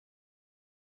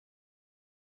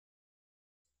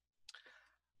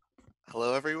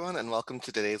Hello, everyone, and welcome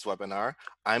to today's webinar.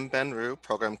 I'm Ben Rue,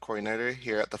 Program Coordinator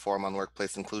here at the Forum on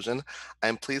Workplace Inclusion.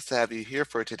 I'm pleased to have you here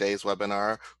for today's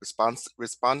webinar,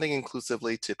 Responding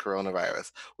Inclusively to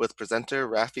Coronavirus, with presenter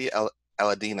Rafi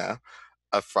Aladina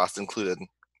of Frost Included.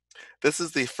 This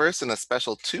is the first in a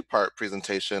special two-part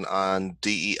presentation on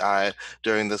DEI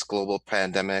during this global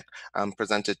pandemic,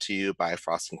 presented to you by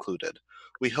Frost Included.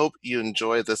 We hope you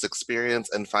enjoy this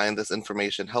experience and find this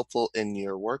information helpful in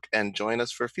your work and join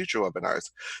us for future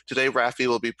webinars. Today, Rafi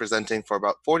will be presenting for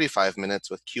about 45 minutes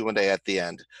with Q&A at the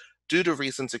end. Due to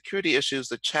recent security issues,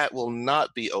 the chat will not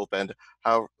be opened,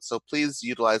 so please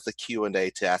utilize the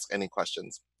Q&A to ask any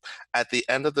questions. At the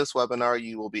end of this webinar,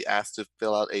 you will be asked to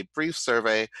fill out a brief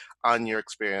survey on your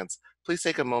experience. Please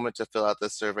take a moment to fill out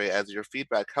this survey as your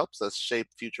feedback helps us shape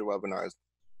future webinars.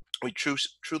 We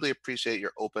truly appreciate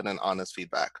your open and honest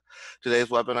feedback. Today's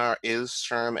webinar is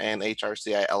SHRM and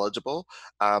HRCI eligible.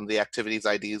 The activities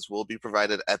IDs will be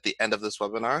provided at the end of this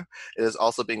webinar. It is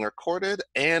also being recorded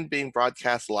and being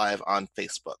broadcast live on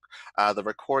Facebook. The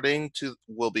recording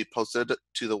will be posted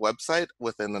to the website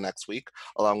within the next week,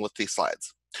 along with these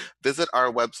slides. Visit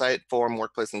our website,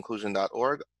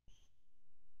 forumworkplaceinclusion.org,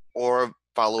 or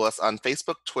follow us on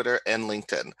Facebook, Twitter, and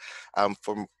LinkedIn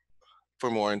for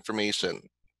more information.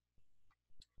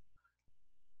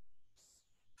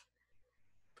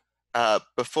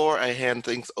 Before I hand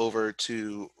things over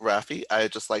to Rafi,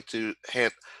 I'd just like to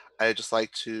hand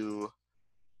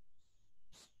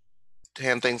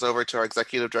things over to our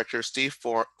Executive Director, Steve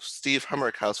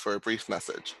Hummerkhaus, for a brief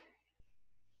message.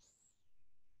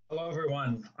 Hello,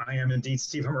 everyone. I am indeed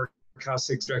Steve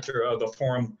Hummerkhaus, Director of the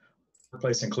Forum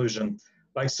Workplace Inclusion.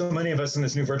 Like so many of us in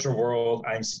this new virtual world,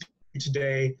 I'm speaking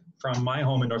today from my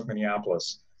home in North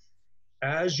Minneapolis.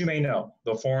 As you may know,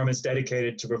 the Forum is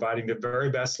dedicated to providing the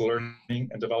very best learning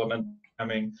and development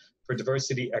programming for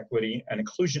diversity, equity, and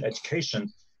inclusion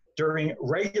education. During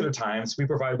regular times, we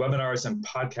provide webinars and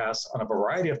podcasts on a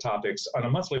variety of topics on a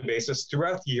monthly basis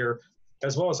throughout the year,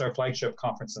 as well as our flagship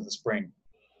conference in the spring.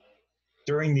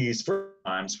 During these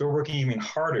times, we're working even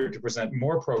harder to present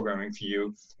more programming for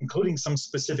you, including some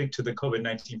specific to the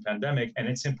COVID-19 pandemic and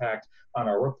its impact on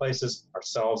our workplaces,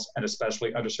 ourselves, and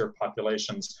especially underserved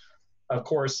populations. Of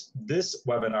course, this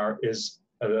webinar is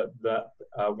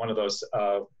one of those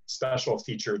special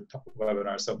featured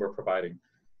webinars that we're providing.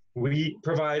 We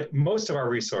provide most of our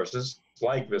resources,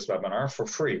 like this webinar, for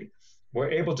free. We're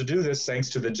able to do this thanks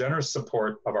to the generous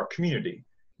support of our community.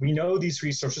 We know these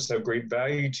resources have great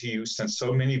value to you since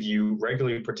so many of you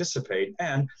regularly participate,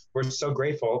 and we're so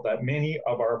grateful that many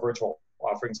of our virtual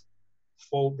offerings are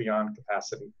full beyond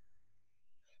capacity.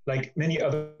 Like many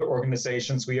other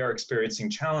organizations, we are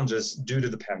experiencing challenges due to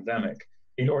the pandemic.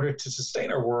 In order to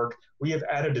sustain our work, we have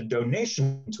added a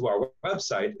donation to our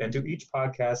website and to each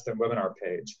podcast and webinar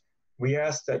page. We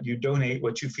ask that you donate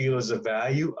what you feel is the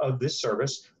value of this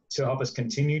service to help us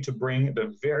continue to bring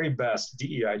the very best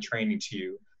DEI training to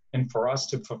you, and for us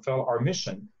to fulfill our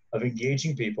mission of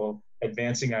engaging people,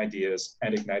 advancing ideas,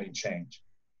 and igniting change.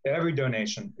 Every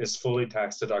donation is fully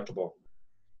tax deductible.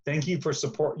 Thank you for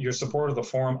your support of the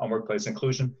Forum on Workplace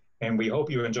Inclusion, and we hope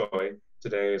you enjoy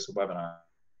today's webinar.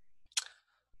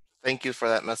 Thank you for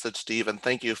that message, Steve, and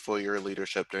thank you for your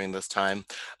leadership during this time.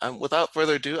 Without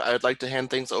further ado, I would like to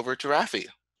hand things over to Rafi.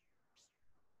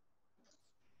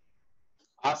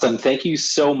 Awesome. Thank you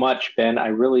so much, Ben. I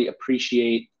really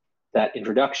appreciate that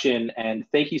introduction, and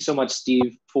thank you so much,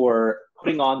 Steve, for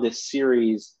putting on this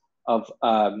series of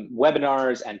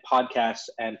webinars and podcasts,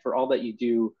 and for all that you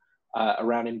do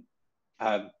around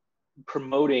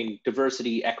promoting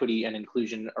diversity, equity, and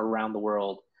inclusion around the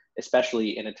world,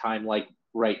 especially in a time like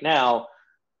right now,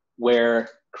 where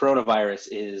coronavirus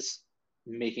is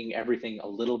making everything a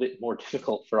little bit more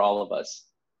difficult for all of us.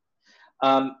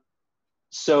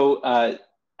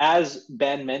 As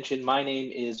Ben mentioned, my name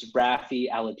is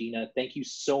Rafi Aladina. Thank you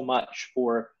so much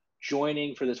for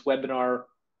joining for this webinar.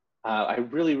 I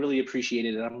really, really appreciate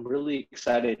it, and I'm really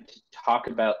excited to talk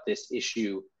about this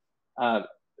issue.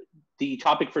 The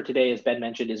topic for today, as Ben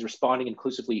mentioned, is responding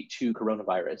inclusively to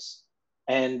coronavirus.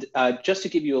 And just to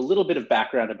give you a little bit of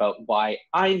background about why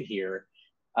I'm here,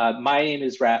 my name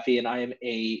is Rafi, and I am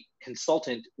a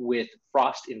consultant with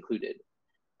Frost Included.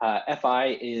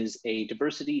 FI is a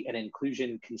diversity and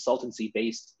inclusion consultancy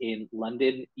based in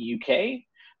London, UK,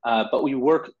 but we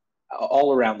work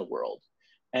all around the world.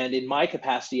 And in my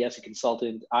capacity as a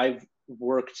consultant, I've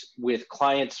worked with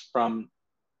clients from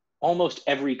almost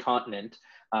every continent.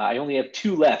 I only have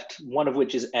 2 left, one of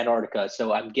which is Antarctica,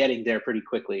 so I'm getting there pretty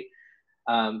quickly.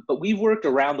 But we've worked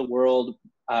around the world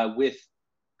with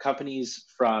companies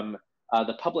from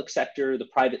the public sector, the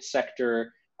private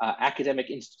sector, academic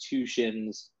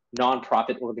institutions,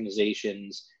 nonprofit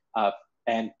organizations,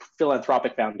 and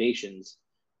philanthropic foundations,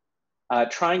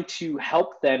 trying to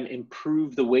help them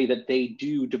improve the way that they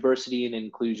do diversity and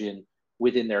inclusion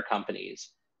within their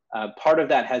companies. Part of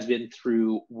that has been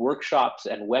through workshops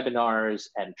and webinars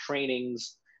and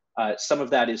trainings. Some of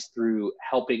that is through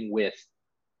helping with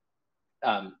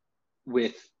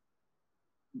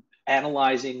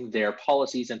analyzing their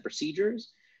policies and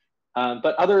procedures.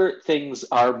 But other things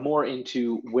are more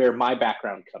into where my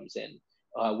background comes in,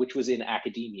 which was in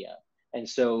academia. And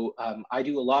so I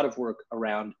do a lot of work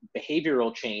around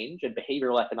behavioral change and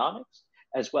behavioral economics,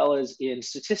 as well as in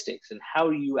statistics and how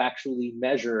you actually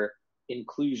measure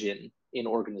inclusion in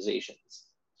organizations.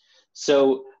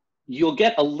 So you'll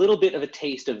get a little bit of a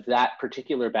taste of that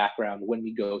particular background when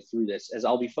we go through this, as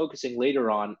I'll be focusing later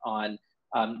on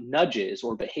nudges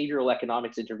or behavioral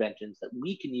economics interventions that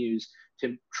we can use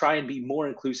to try and be more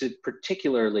inclusive,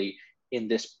 particularly in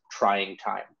this trying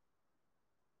time.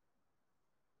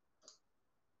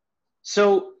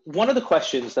 So one of the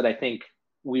questions that I think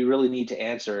we really need to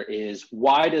answer is,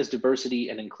 why does diversity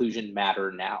and inclusion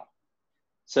matter now?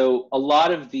 So a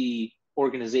lot of the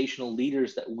organizational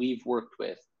leaders that we've worked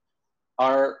with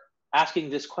are asking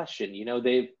this question. You know,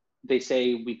 they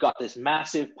say, we've got this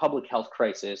massive public health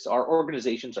crisis. Our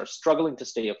organizations are struggling to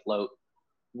stay afloat.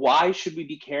 Why should we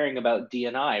be caring about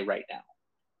D&I right now?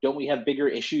 Don't we have bigger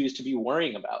issues to be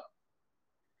worrying about?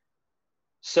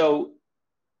 So,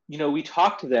 you know, we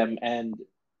talk to them, and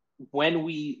when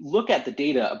we look at the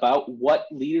data about what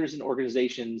leaders and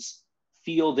organizations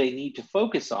feel they need to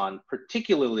focus on,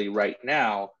 particularly right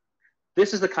now,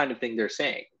 this is the kind of thing they're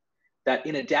saying, that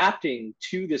in adapting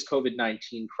to this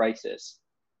COVID-19 crisis,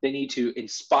 they need to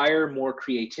inspire more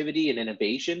creativity and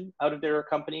innovation out of their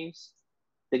companies.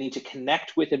 They need to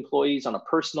connect with employees on a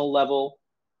personal level.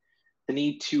 They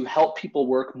need to help people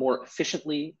work more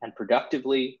efficiently and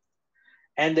productively.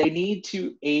 And they need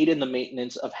to aid in the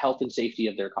maintenance of health and safety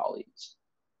of their colleagues.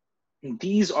 And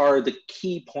these are the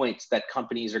key points that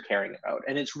companies are caring about.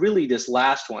 And it's really this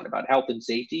last one about health and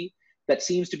safety that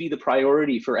seems to be the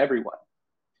priority for everyone.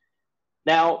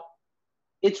 Now,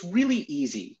 it's really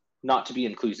easy not to be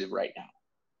inclusive right now.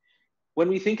 When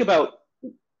we think about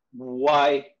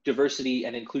why diversity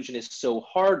and inclusion is so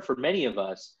hard for many of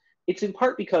us, it's in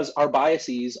part because our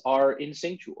biases are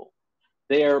instinctual.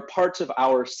 They are parts of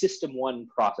our system one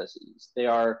processes. They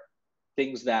are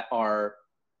things that are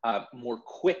more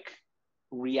quick,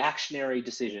 reactionary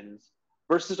decisions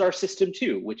versus our system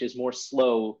two, which is more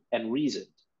slow and reasoned.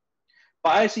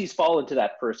 Biases fall into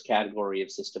that first category of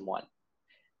system one.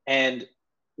 And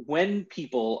when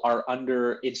people are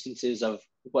under instances of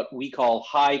what we call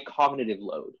high cognitive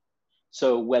load,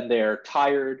 so when they're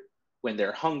tired, when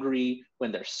they're hungry,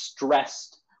 when they're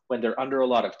stressed, when they're under a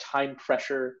lot of time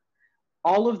pressure,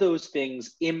 all of those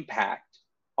things impact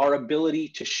our ability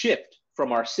to shift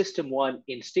from our system one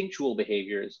instinctual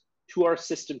behaviors to our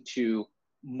system two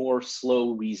more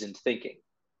slow reasoned thinking.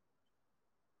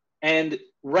 And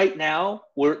right now,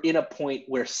 we're in a point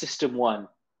where system one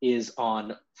is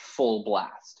on full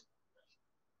blast,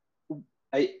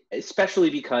 especially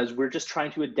because we're just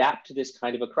trying to adapt to this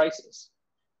kind of a crisis.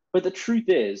 But the truth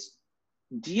is,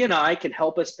 D&I can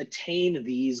help us attain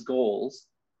these goals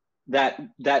that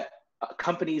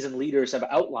companies and leaders have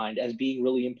outlined as being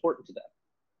really important to them.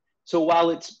 So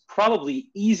while it's probably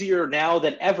easier now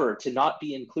than ever to not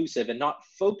be inclusive and not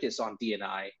focus on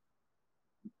D&I,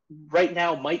 right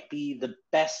now might be the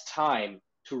best time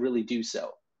to really do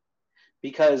so.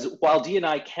 Because while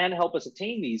D&I can help us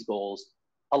attain these goals,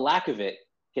 a lack of it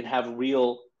can have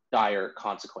real dire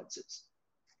consequences.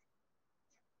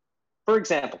 For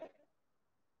example,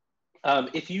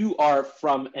 if you are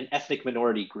from an ethnic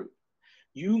minority group,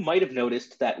 you might have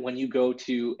noticed that when you go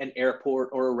to an airport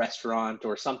or a restaurant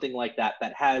or something like that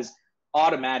that has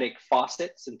automatic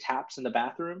faucets and taps in the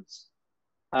bathrooms,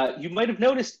 you might have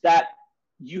noticed that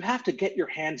you have to get your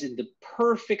hands in the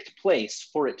perfect place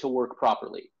for it to work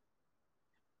properly.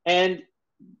 And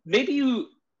maybe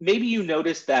you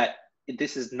noticed that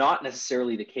this is not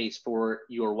necessarily the case for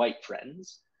your white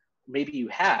friends. Maybe you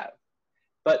have.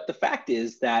 But the fact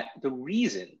is that the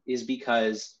reason is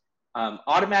because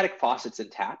automatic faucets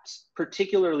and taps,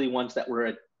 particularly ones that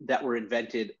were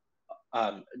invented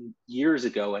years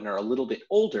ago and are a little bit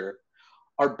older,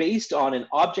 are based on an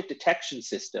object detection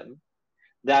system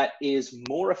that is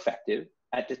more effective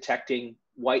at detecting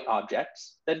white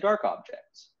objects than dark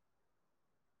objects.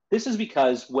 This is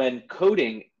because when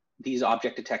coding these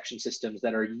object detection systems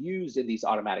that are used in these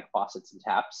automatic faucets and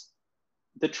taps,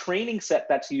 the training set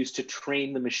that's used to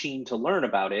train the machine to learn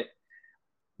about it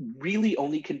really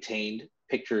only contained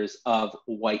pictures of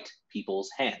white people's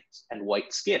hands and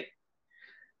white skin.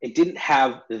 It didn't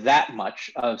have that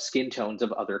much of skin tones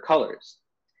of other colors.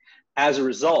 As a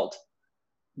result,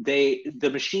 the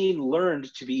machine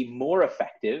learned to be more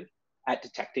effective at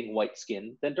detecting white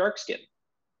skin than dark skin.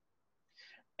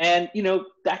 And,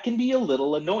 that can be a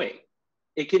little annoying.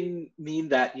 It can mean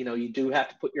that, you do have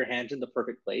to put your hands in the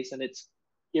perfect place, and it's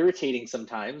irritating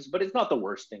sometimes, but it's not the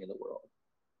worst thing in the world.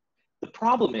 The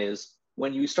problem is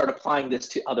when you start applying this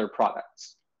to other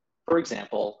products. For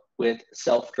example, with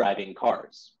self-driving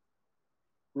cars.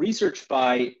 Research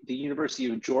by the University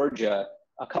of Georgia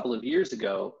a couple of years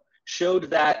ago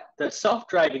showed that the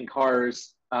self-driving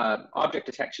cars object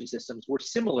detection systems were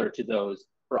similar to those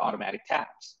for automatic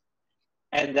taps.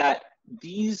 And that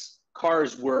these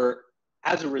cars were,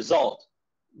 as a result,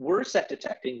 worse at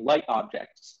detecting light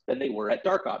objects than they were at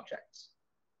dark objects.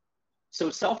 So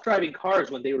self-driving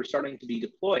cars, when they were starting to be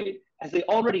deployed, as they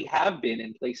already have been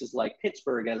in places like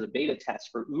Pittsburgh as a beta test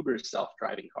for Uber's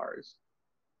self-driving cars,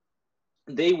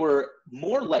 they were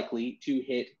more likely to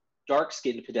hit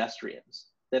dark-skinned pedestrians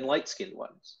than light-skinned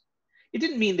ones. It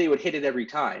didn't mean they would hit it every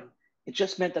time. It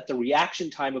just meant that the reaction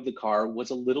time of the car was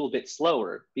a little bit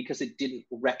slower because it didn't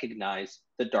recognize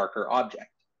the darker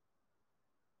object.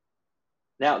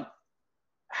 Now,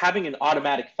 having an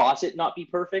automatic faucet not be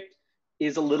perfect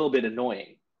is a little bit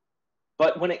annoying.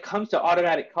 But when it comes to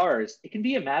automatic cars, it can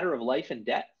be a matter of life and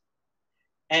death.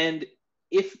 And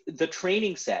if the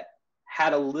training set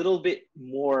had a little bit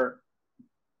more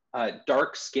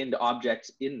dark-skinned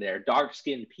objects in there,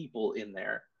 dark-skinned people in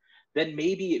there, then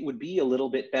maybe it would be a little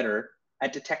bit better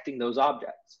at detecting those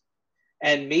objects.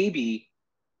 And maybe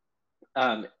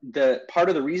the part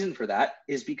of the reason for that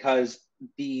is because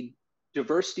the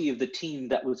diversity of the team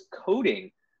that was coding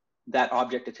that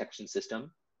object detection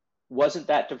system wasn't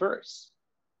that diverse.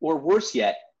 Or worse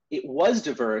yet, it was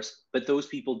diverse, but those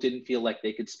people didn't feel like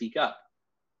they could speak up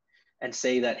and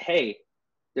say that, hey,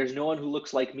 there's no one who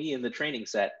looks like me in the training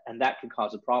set, and that could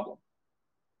cause a problem.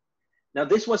 Now,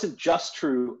 this wasn't just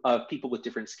true of people with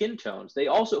different skin tones. They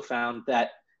also found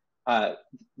that,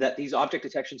 that these object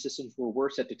detection systems were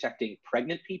worse at detecting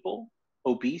pregnant people,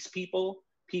 obese people,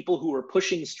 people who were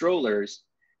pushing strollers,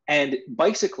 and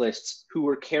bicyclists who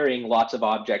were carrying lots of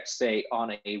objects, say,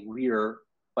 on a rear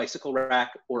bicycle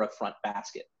rack or a front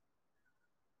basket.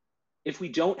 If we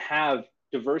don't have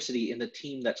diversity in the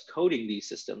team that's coding these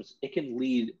systems, it can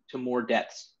lead to more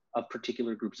deaths of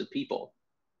particular groups of people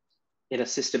in a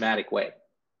systematic way.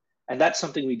 And that's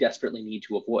something we desperately need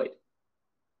to avoid.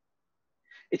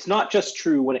 It's not just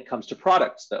true when it comes to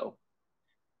products, though.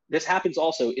 This happens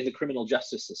also in the criminal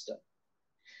justice system.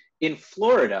 In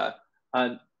Florida,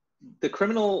 the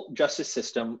criminal justice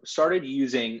system started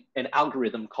using an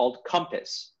algorithm called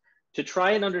Compass to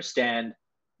try and understand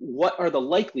what are the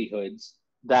likelihoods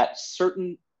that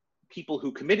certain people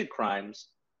who committed crimes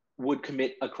would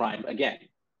commit a crime again.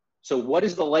 So what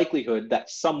is the likelihood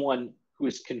that someone who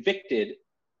is convicted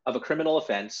of a criminal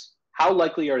offense, how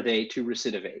likely are they to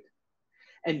recidivate?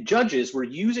 And judges were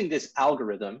using this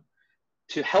algorithm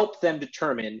to help them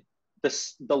determine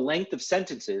the length of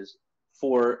sentences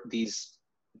for these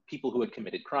people who had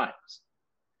committed crimes.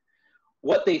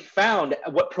 What they found,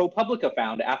 what ProPublica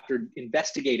found after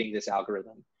investigating this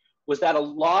algorithm, was that a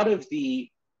lot of the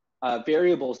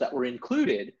variables that were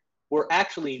included were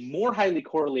actually more highly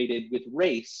correlated with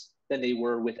race than they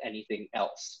were with anything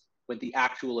else, with the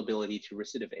actual ability to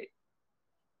recidivate.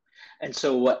 And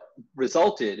so what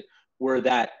resulted were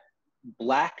that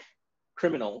Black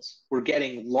criminals were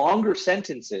getting longer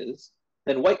sentences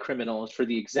than white criminals for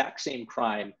the exact same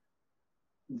crime.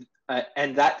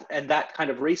 And that kind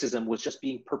of racism was just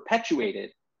being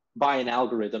perpetuated by an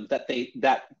algorithm that the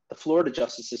Florida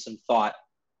justice system thought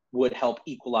would help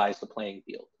equalize the playing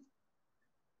field.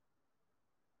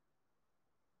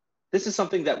 This is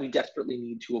something that we desperately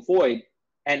need to avoid.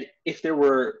 And if there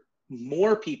were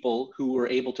more people who were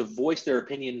able to voice their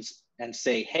opinions and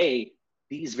say, hey,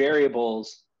 these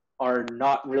variables are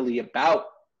not really about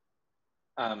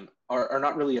are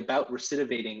not really about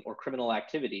recidivating or criminal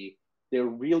activity. They're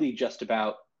really just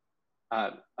about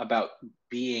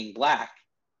being Black,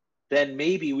 then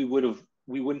maybe we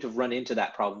wouldn't have run into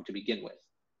that problem to begin with.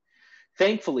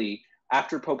 Thankfully,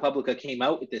 after ProPublica came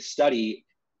out with this study,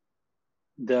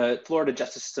 the Florida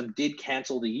justice system did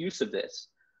cancel the use of this,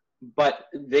 but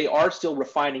they are still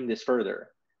refining this further.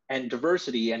 And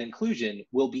diversity and inclusion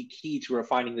will be key to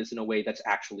refining this in a way that's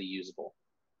actually usable.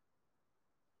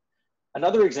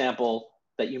 Another example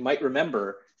that you might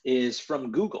remember is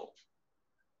from Google.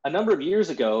 A number of years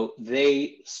ago,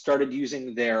 they started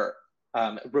using their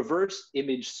reverse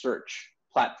image search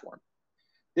platform.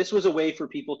 This was a way for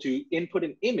people to input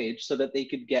an image so that they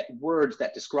could get words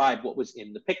that describe what was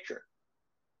in the picture.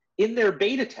 In their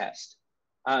beta test,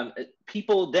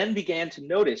 people then began to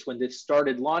notice when this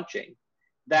started launching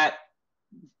that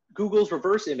Google's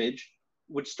reverse image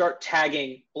would start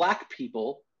tagging Black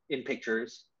people in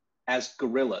pictures as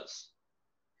gorillas.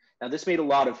 Now, this made a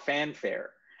lot of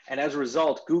fanfare. And as a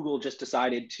result, Google just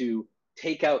decided to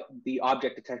take out the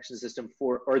object detection system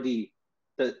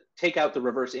take out the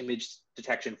reverse image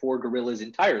detection for gorillas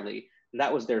entirely. And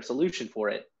that was their solution for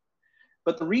it.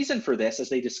 But the reason for this, as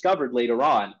they discovered later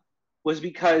on, was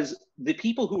because the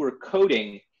people who were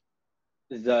coding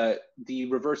the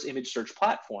reverse image search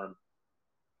platform,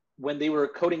 when they were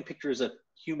coding pictures of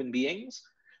human beings,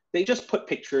 they just put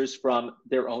pictures from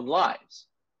their own lives.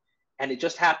 And it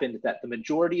just happened that the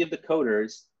majority of the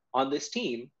coders on this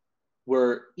team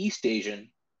were East Asian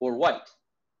or white.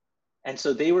 And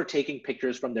so they were taking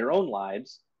pictures from their own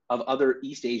lives of other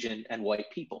East Asian and white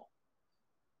people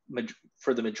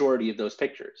for the majority of those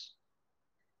pictures.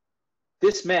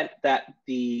 This meant that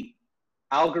the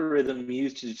algorithm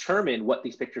used to determine what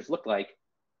these pictures looked like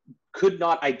could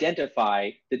not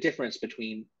identify the difference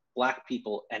between Black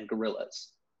people and gorillas.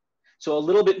 So a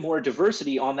little bit more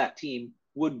diversity on that team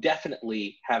would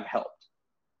definitely have helped.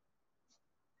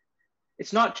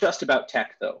 It's not just about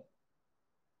tech, though.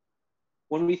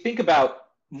 When we think about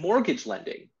mortgage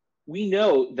lending, we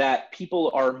know that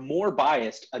people are more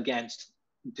biased against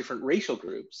different racial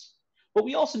groups, but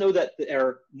we also know that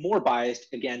they're more biased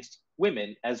against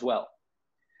women as well.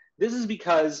 This is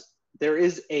because there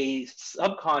is a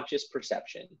subconscious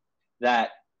perception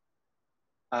that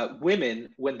women,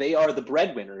 when they are the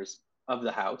breadwinners of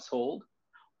the household,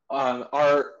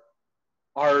 are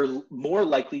more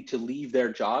likely to leave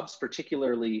their jobs,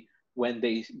 particularly when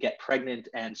they get pregnant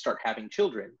and start having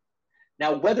children.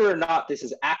 Now, whether or not this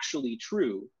is actually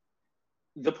true,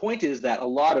 the point is that a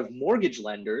lot of mortgage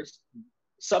lenders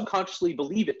subconsciously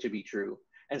believe it to be true.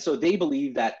 And so they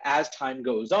believe that as time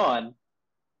goes on,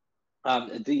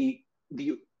 the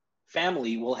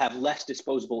family will have less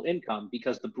disposable income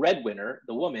because the breadwinner,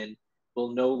 the woman,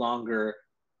 will no longer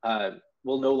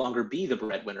be the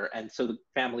breadwinner, and so the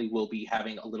family will be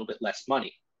having a little bit less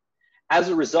money. As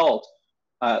a result,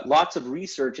 lots of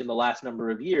research in the last number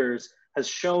of years has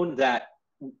shown that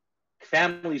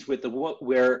families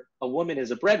where a woman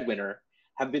is a breadwinner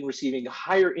have been receiving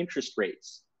higher interest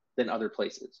rates than other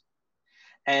places.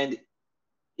 And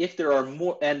if there are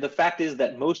more, and the fact is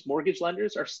that most mortgage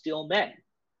lenders are still men.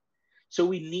 So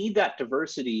we need that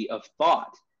diversity of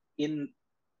thought in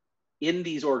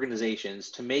these organizations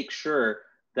to make sure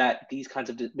that this kind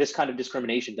of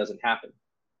discrimination doesn't happen.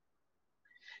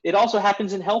 It also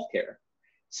happens in healthcare.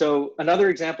 So another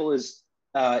example is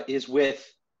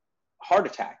with heart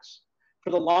attacks. For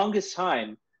the longest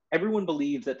time, everyone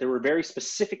believed that there were very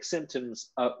specific symptoms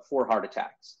for heart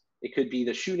attacks. It could be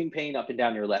the shooting pain up and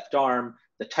down your left arm,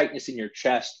 the tightness in your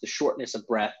chest, the shortness of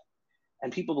breath.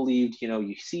 And people believed,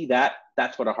 you see that,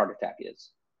 that's what a heart attack is.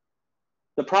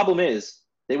 The problem is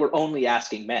they were only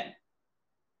asking men.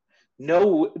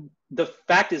 No, the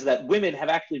fact is that women have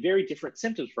actually very different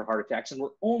symptoms for heart attacks, and we're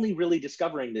only really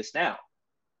discovering this now.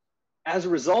 As a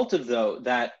result of, though,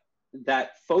 that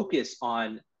focus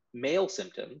on male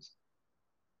symptoms,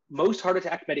 most heart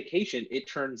attack medication,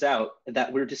 it turns out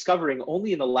that we're discovering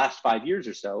only in the last 5 years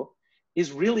or so,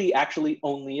 is really actually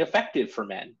only effective for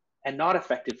men and not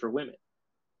effective for women.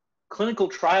 Clinical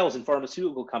trials in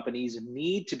pharmaceutical companies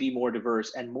need to be more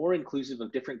diverse and more inclusive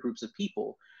of different groups of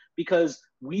people, because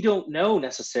we don't know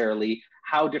necessarily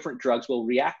how different drugs will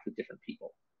react with different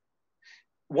people.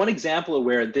 One example of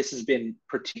where this has been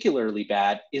particularly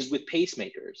bad is with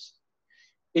pacemakers.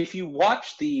 If you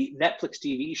watch the Netflix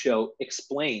TV show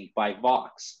Explained by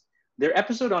Vox, their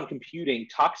episode on computing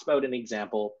talks about an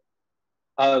example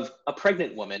of a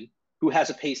pregnant woman who has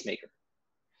a pacemaker.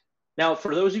 Now,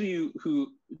 for those of you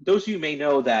may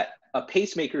know that a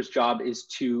pacemaker's job is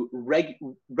to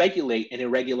regulate an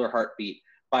irregular heartbeat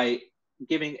by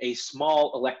giving a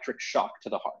small electric shock to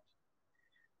the heart.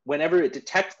 Whenever it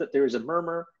detects that there is a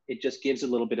murmur, it just gives a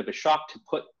little bit of a shock to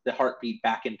put the heartbeat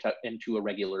back into a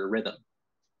regular rhythm.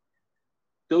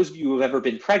 Those of you who have ever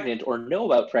been pregnant or know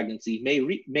about pregnancy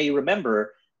may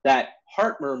remember that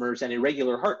heart murmurs and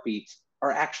irregular heartbeats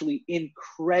are actually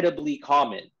incredibly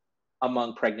common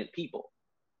among pregnant people.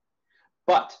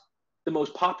 But the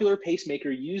most popular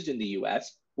pacemaker used in the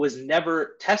US was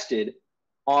never tested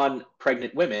on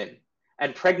pregnant women,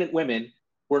 and pregnant women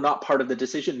were not part of the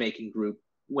decision-making group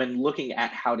when looking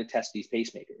at how to test these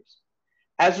pacemakers.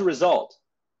 As a result,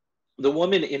 the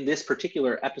woman in this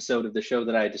particular episode of the show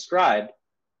that I described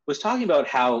was talking about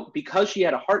how because she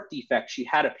had a heart defect, she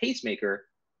had a pacemaker,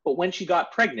 but when she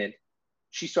got pregnant,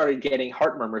 she started getting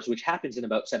heart murmurs, which happens in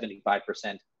about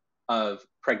 75% of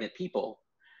pregnant people.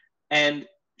 And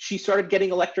she started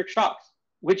getting electric shocks,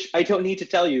 which I don't need to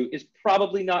tell you is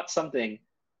probably not something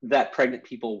that pregnant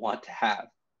people want to have.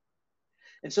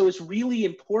 And so it's really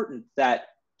important that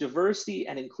diversity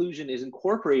and inclusion is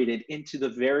incorporated into the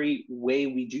very way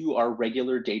we do our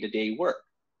regular day-to-day work.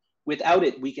 Without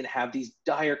it, we can have these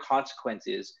dire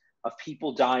consequences of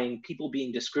people dying, people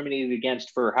being discriminated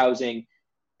against for housing,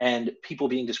 and people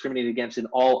being discriminated against in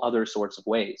all other sorts of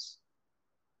ways.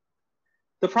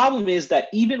 The problem is that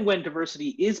even when diversity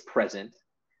is present,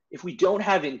 if we don't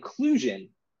have inclusion,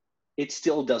 it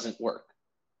still doesn't work.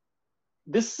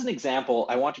 This is an example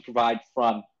I want to provide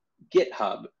from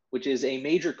GitHub, which is a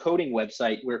major coding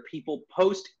website where people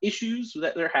post issues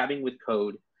that they're having with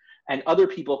code, and other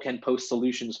people can post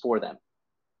solutions for them.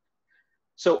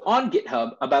 So on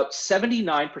GitHub, about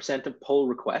 79% of pull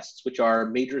requests, which are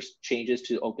major changes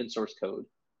to open source code,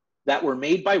 that were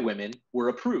made by women were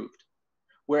approved,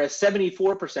 whereas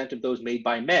 74% of those made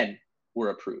by men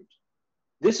were approved.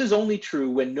 This is only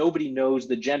true when nobody knows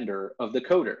the gender of the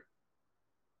coder.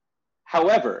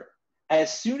 However,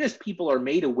 as soon as people are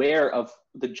made aware of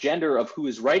the gender of who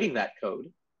is writing that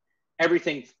code,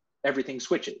 everything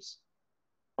switches.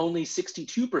 Only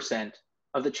 62%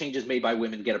 of the changes made by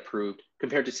women get approved,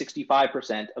 compared to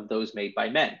 65% of those made by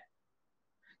men.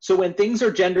 So when things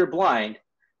are gender blind,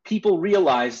 people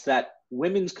realize that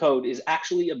women's code is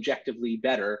actually objectively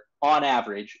better on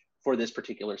average for this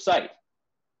particular site.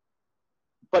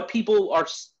 But people are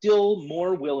still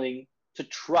more willing to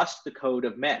trust the code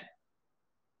of men.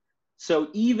 So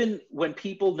even when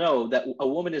people know that a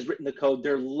woman has written the code,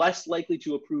 they're less likely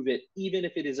to approve it, even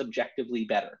if it is objectively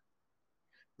better.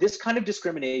 This kind of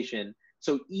discrimination,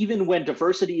 so even when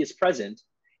diversity is present,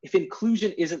 if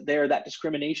inclusion isn't there, that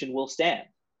discrimination will stand.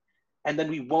 And then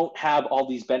we won't have all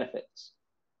these benefits.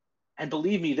 And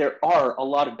believe me, there are a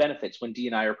lot of benefits when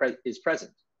D&I is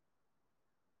present.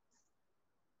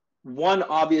 One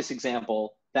obvious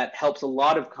example that helps a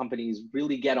lot of companies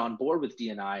really get on board with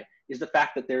D&I is the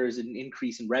fact that there is an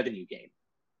increase in revenue gain.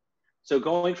 So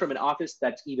going from an office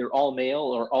that's either all male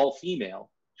or all female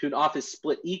to an office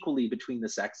split equally between the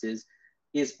sexes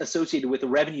is associated with a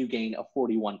revenue gain of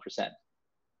 41%.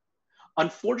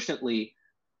 Unfortunately,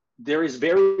 there is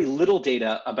very little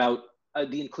data about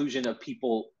the inclusion of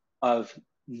people of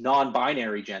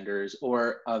non-binary genders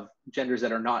or of genders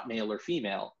that are not male or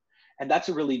female. And that's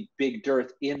a really big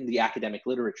dearth in the academic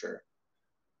literature.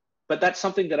 But that's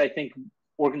something that I think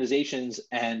organizations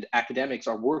and academics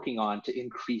are working on to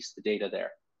increase the data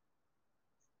there.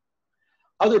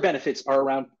 Other benefits are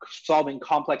around solving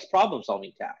complex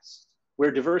problem-solving tasks,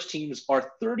 where diverse teams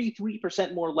are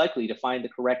 33% more likely to find the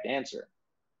correct answer.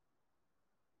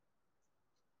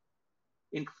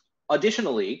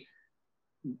 Additionally,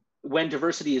 when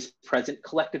diversity is present,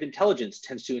 collective intelligence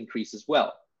tends to increase as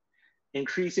well,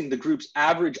 increasing the group's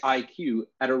average IQ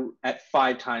at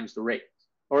 5 times the rate,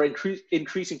 or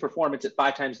increasing performance at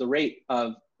 5 times the rate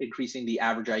of increasing the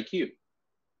average IQ.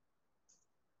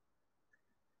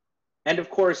 And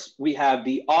of course, we have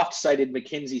the oft-cited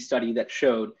McKinsey study that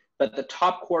showed that the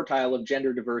top quartile of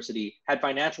gender diversity had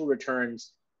financial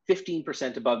returns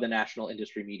 15% above the national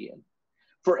industry median.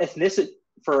 For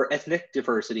ethnic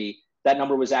diversity, that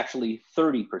number was actually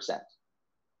 30%.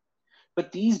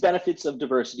 But these benefits of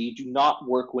diversity do not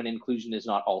work when inclusion is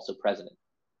not also present.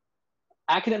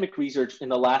 Academic research in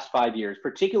the last 5 years,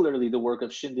 particularly the work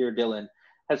of Shindir Dhillon,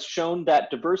 has shown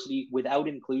that diversity without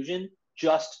inclusion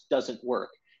just doesn't work.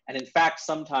 And in fact,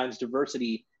 sometimes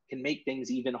diversity can make things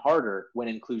even harder when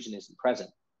inclusion isn't present.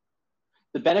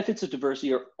 The benefits of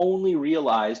diversity are only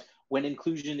realized when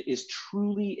inclusion is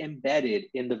truly embedded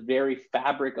in the very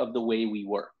fabric of the way we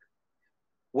work.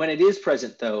 When it is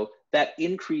present, though, that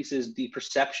increases the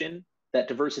perception that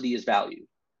diversity is valued.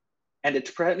 And a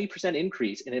 20%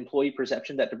 increase in employee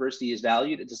perception that diversity is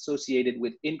valued is associated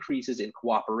with increases in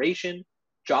cooperation,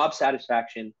 job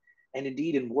satisfaction, and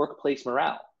indeed in workplace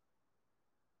morale.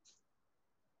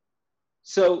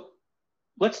 So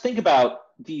let's think about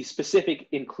the specific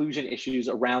inclusion issues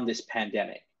around this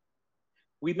pandemic.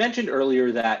 We mentioned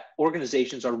earlier that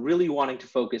organizations are really wanting to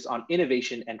focus on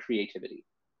innovation and creativity.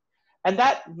 And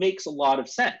that makes a lot of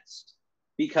sense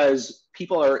because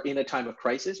people are in a time of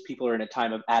crisis, people are in a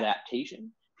time of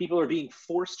adaptation, people are being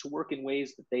forced to work in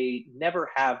ways that they never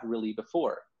have really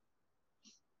before.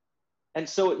 And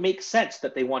so it makes sense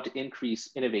that they want to increase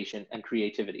innovation and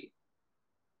creativity.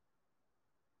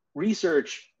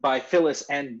 Research by Phyllis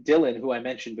and Dylan, who I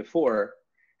mentioned before,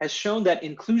 has shown that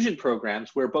inclusion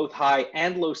programs where both high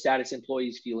and low status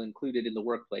employees feel included in the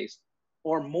workplace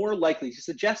are more likely to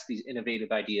suggest these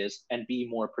innovative ideas and be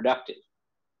more productive.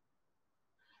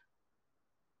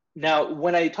 Now,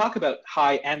 when I talk about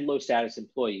high and low status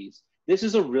employees, this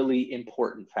is a really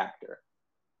important factor.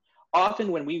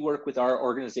 Often when we work with our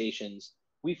organizations,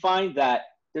 we find that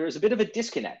there is a bit of a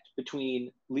disconnect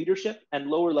between leadership and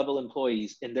lower level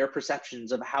employees in their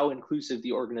perceptions of how inclusive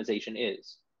the organization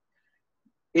is.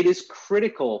 It is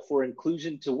critical for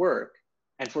inclusion to work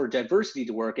and for diversity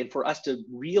to work and for us to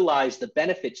realize the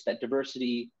benefits that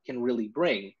diversity can really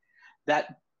bring, that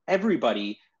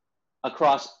everybody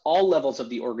across all levels of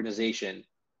the organization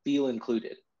feel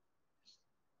included.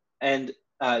 And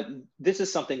this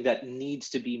is something that needs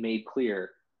to be made clear,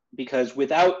 because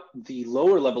without the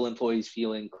lower level employees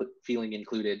feeling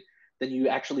included, then you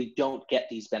actually don't get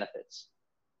these benefits.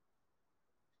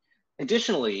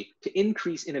 Additionally, to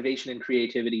increase innovation and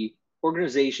creativity,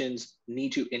 organizations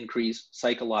need to increase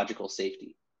psychological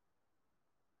safety.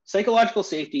 Psychological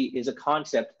safety is a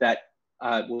concept that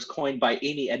was coined by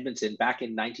Amy Edmondson back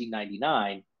in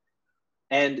 1999,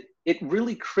 and it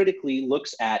really critically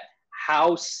looks at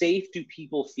how safe do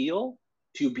people feel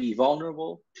to be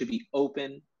vulnerable, to be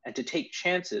open, and to take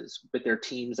chances with their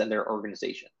teams and their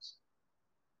organizations.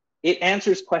 It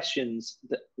answers questions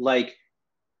like,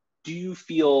 do you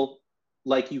feel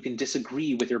like you can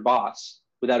disagree with your boss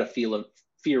without a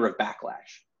fear of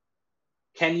backlash?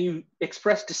 Can you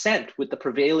express dissent with the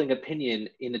prevailing opinion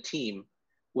in a team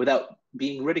without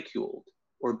being ridiculed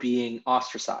or being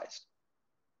ostracized?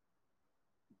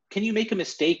 Can you make a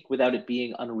mistake without it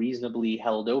being unreasonably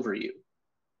held over you?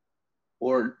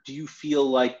 Or do you feel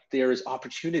like there is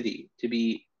opportunity to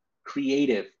be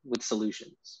creative with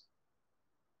solutions?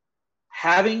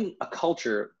 Having a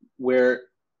culture where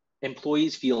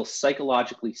employees feel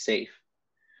psychologically safe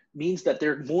means that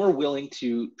they're more willing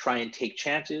to try and take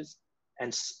chances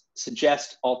and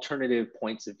suggest alternative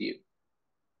points of view.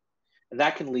 And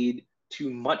that can lead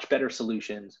to much better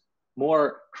solutions,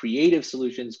 more creative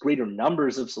solutions, greater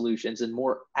numbers of solutions, and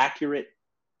more accurate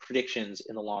predictions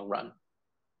in the long run.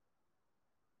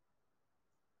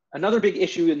 Another big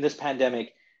issue in this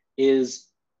pandemic is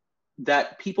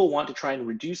that people want to try and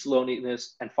reduce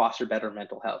loneliness and foster better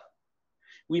mental health.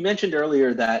 We mentioned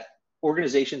earlier that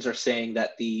organizations are saying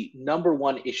that the number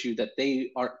one issue that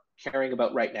they are caring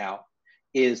about right now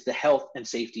is the health and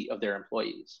safety of their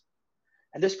employees.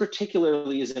 And this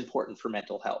particularly is important for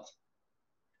mental health.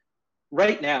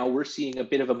 Right now, we're seeing a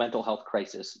bit of a mental health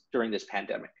crisis during this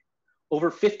pandemic. Over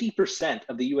 50%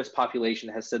 of the US population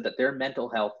has said that their mental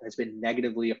health has been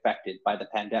negatively affected by the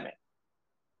pandemic.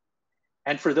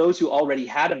 And for those who already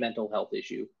had a mental health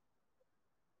issue,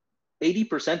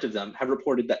 80% of them have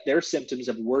reported that their symptoms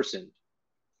have worsened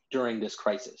during this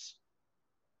crisis.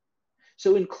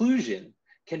 So inclusion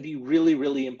can be really,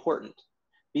 really important,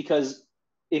 because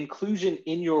inclusion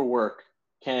in your work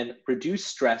can reduce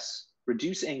stress,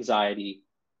 reduce anxiety,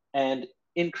 and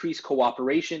increase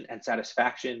cooperation and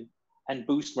satisfaction and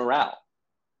boost morale.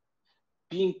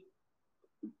 Being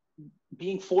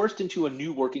forced into a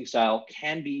new working style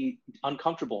can be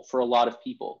uncomfortable for a lot of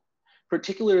people,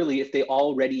 particularly if they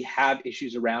already have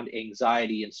issues around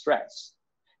anxiety and stress.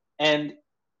 And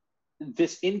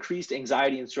this increased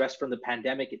anxiety and stress from the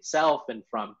pandemic itself and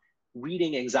from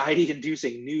reading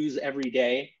anxiety-inducing news every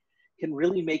day can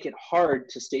really make it hard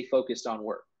to stay focused on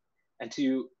work and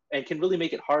can really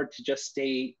make it hard to just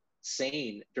stay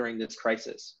sane during this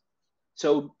crisis.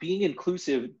 So being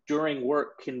inclusive during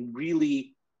work can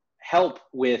really help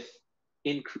with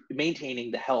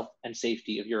maintaining the health and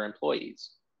safety of your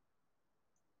employees.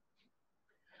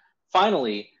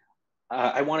 Finally,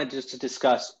 I wanted just to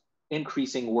discuss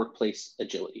increasing workplace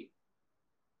agility.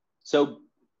 So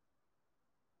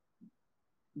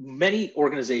many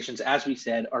organizations, as we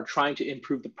said, are trying to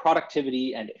improve the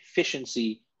productivity and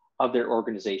efficiency of their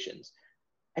organizations.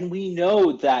 And we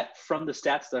know that from the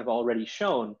stats that I've already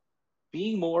shown,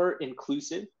 being more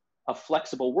inclusive of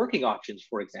flexible working options,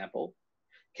 for example,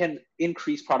 can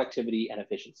increase productivity and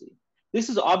efficiency. This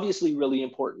is obviously really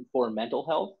important for mental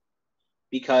health,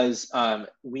 because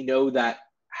we know that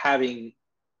having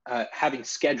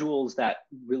schedules that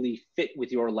really fit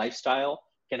with your lifestyle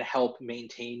can help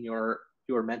maintain your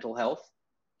mental health.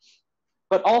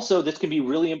 But also this can be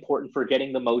really important for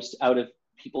getting the most out of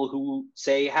people who,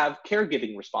 say, have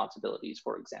caregiving responsibilities,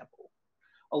 for example.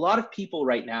 A lot of people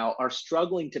right now are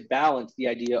struggling to balance the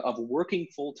idea of working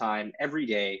full-time every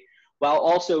day while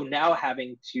also now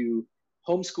having to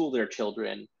homeschool their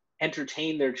children,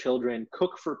 entertain their children,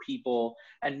 cook for people,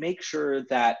 and make sure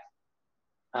that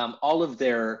all of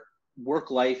their work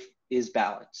life is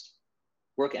balanced.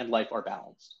 work and life are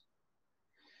balanced.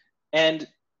 And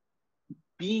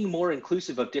being more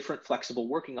inclusive of different flexible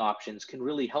working options can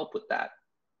really help with that.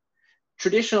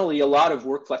 Traditionally, a lot of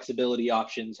work flexibility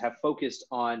options have focused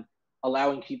on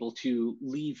allowing people to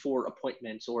leave for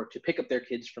appointments or to pick up their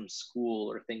kids from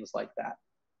school or things like that.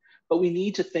 But we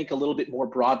need to think a little bit more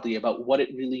broadly about what it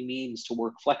really means to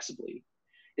work flexibly.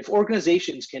 If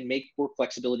organizations can make work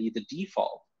flexibility the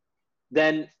default,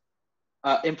 then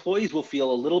employees will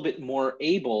feel a little bit more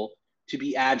able to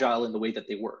be agile in the way that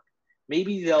they work.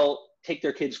 Maybe they'll take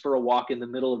their kids for a walk in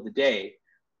the middle of the day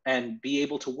and be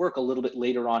able to work a little bit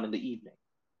later on in the evening.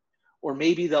 Or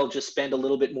maybe they'll just spend a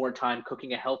little bit more time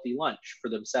cooking a healthy lunch for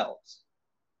themselves.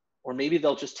 Or maybe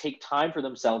they'll just take time for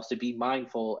themselves to be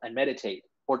mindful and meditate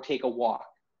or take a walk.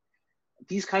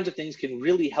 These kinds of things can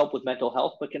really help with mental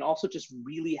health, but can also just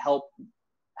really help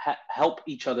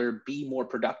each other be more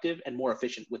productive and more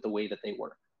efficient with the way that they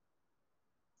work.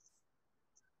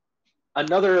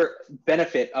 Another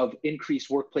benefit of increased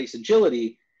workplace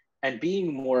agility and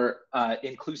being more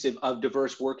inclusive of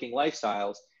diverse working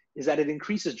lifestyles is that it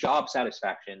increases job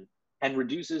satisfaction and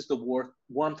reduces the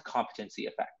warmth competency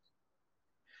effect.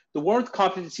 The warmth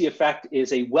competency effect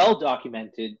is a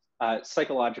well-documented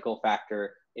psychological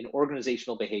factor in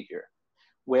organizational behavior,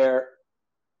 where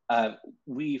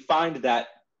we find that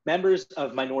members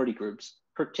of minority groups,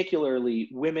 particularly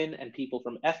women and people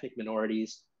from ethnic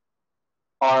minorities,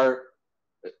 are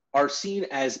seen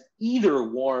as either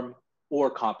warm or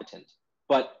competent,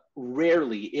 but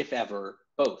rarely, if ever,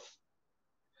 both.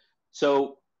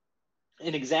 So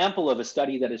an example of a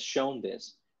study that has shown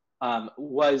this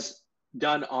was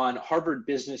done on Harvard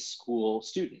Business School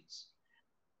students.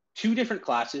 2 different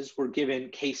classes were given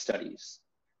case studies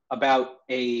about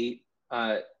a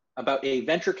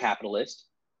venture capitalist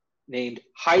named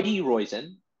Heidi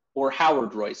Roizen or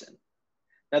Howard Roizen.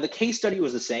 Now, the case study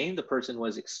was the same. The person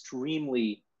was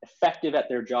extremely effective at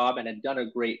their job and had done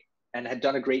a great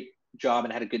job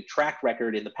and had a good track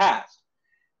record in the past.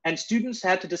 And students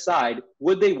had to decide,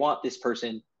 would they want this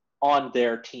person on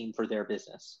their team for their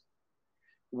business?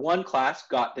 One class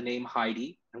got the name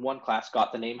Heidi and one class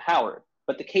got the name Howard,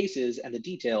 but the cases and the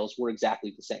details were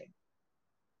exactly the same.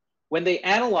 When they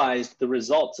analyzed the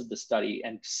results of the study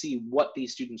and see what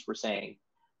these students were saying,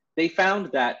 they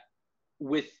found that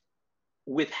with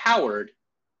Howard,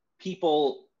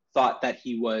 people thought that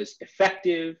he was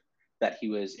effective, that he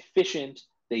was efficient.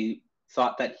 They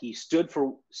thought that he stood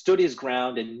his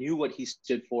ground and knew what he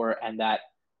stood for, and that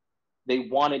they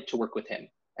wanted to work with him.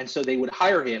 And so they would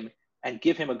hire him and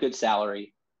give him a good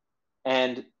salary,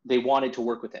 and they wanted to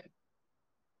work with him.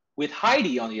 With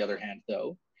Heidi, on the other hand,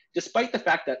 though, despite the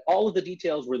fact that all of the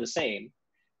details were the same,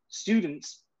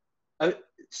 students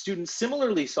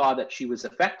similarly saw that she was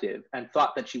effective and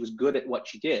thought that she was good at what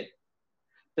she did,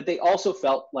 but they also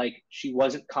felt like she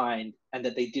wasn't kind and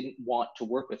that they didn't want to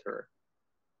work with her.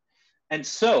 And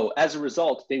so, as a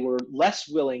result, they were less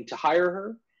willing to hire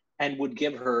her and would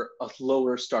give her a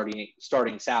lower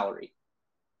starting salary.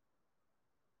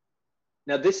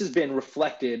 Now, this has been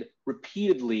reflected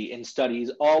repeatedly in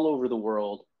studies all over the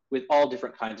world with all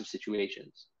different kinds of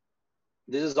situations.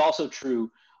 This is also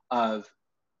true of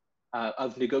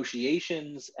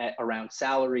negotiations around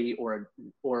salary or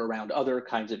around other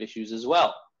kinds of issues as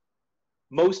well.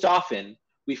 Most often,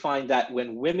 we find that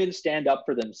when women stand up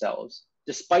for themselves,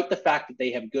 despite the fact that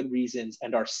they have good reasons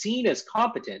and are seen as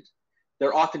competent,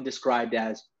 they're often described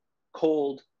as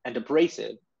cold and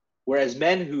abrasive, whereas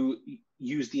men who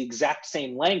use the exact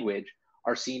same language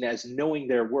are seen as knowing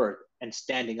their worth and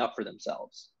standing up for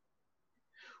themselves.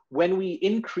 When we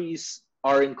increase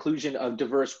our inclusion of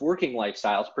diverse working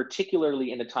lifestyles,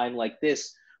 particularly in a time like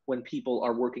this when people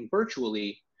are working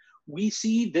virtually, we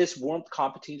see this warmth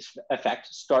competence effect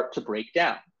start to break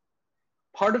down.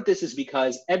 Part of this is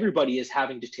because everybody is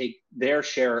having to take their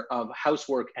share of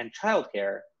housework and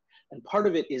childcare, and part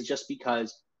of it is just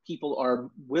because people are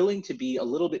willing to be a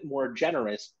little bit more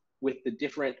generous with the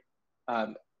different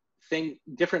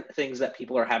things that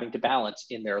people are having to balance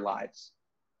in their lives.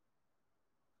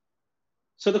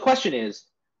 So the question is,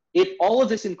 if all of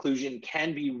this inclusion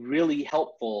can be really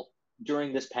helpful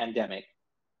during this pandemic,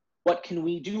 what can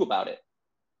we do about it?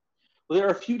 Well, there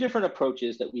are a few different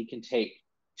approaches that we can take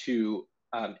to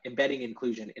embedding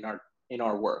inclusion in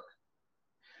our work.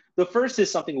 The first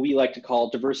is something we like to call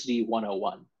Diversity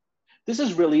 101. This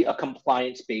is really a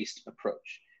compliance-based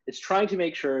approach. It's trying to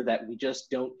make sure that we just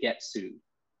don't get sued.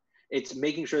 It's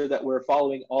making sure that we're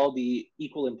following all the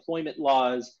equal employment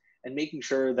laws and making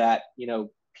sure that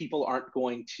people aren't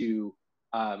going to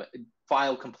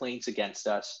file complaints against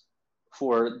us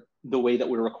for the way that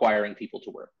we're requiring people to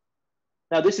work.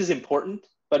 Now, this is important,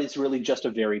 but it's really just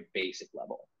a very basic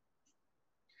level.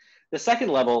 The second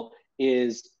level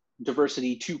is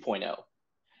diversity 2.0,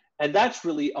 and that's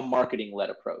really a marketing-led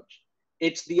approach.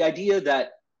 It's the idea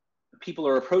that people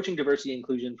are approaching diversity and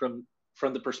inclusion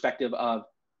from the perspective of,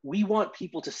 we want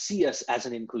people to see us as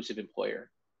an inclusive employer,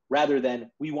 rather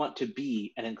than we want to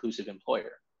be an inclusive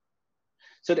employer.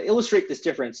 So to illustrate this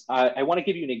difference, I want to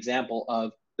give you an example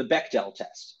of the Bechdel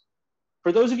test.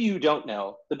 For those of you who don't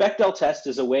know, the Bechdel test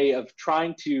is a way of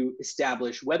trying to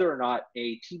establish whether or not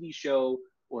a TV show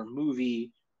or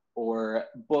movie or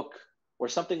book or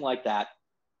something like that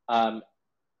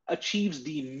achieves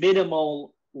the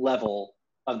minimal level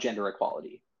of gender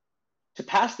equality. To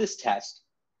pass this test,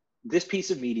 this piece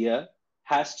of media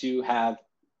has to have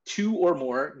 2 or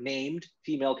more named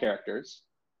female characters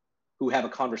who have a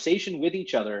conversation with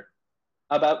each other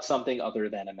about something other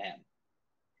than a man.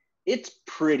 It's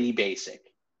pretty basic,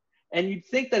 and you'd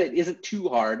think that it isn't too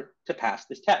hard to pass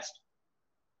this test.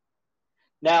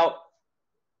 Now,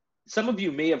 some of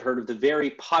you may have heard of the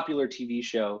very popular TV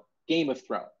show, Game of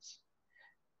Thrones.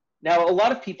 Now, a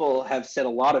lot of people have said a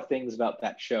lot of things about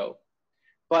that show,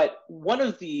 but one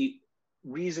of the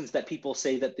reasons that people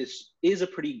say that this is a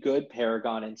pretty good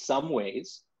paragon in some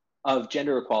ways of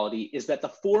gender equality is that the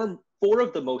four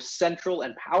of the most central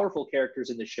and powerful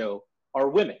characters in the show are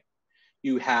women.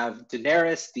 You have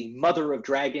Daenerys, the mother of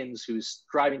dragons, who's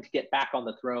striving to get back on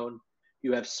the throne.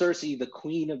 You have Cersei, the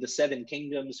queen of the Seven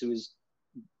Kingdoms, who's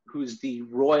the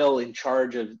royal in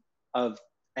charge of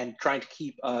and trying to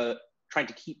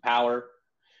keep power.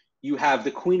 You have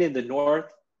the queen in the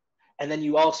north, and then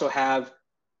you also have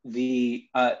the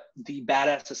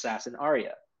badass assassin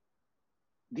Arya.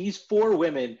 These 4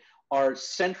 women are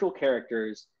central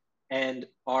characters and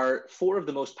are 4 of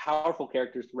the most powerful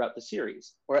characters throughout the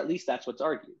series, or at least that's what's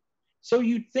argued. So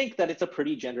you'd think that it's a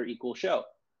pretty gender equal show,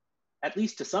 at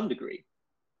least to some degree.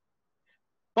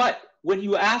 But when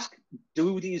you ask,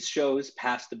 do these shows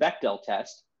pass the Bechdel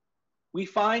test, we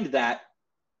find that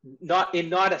not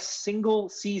a single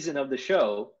season of the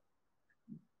show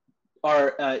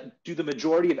do the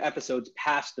majority of episodes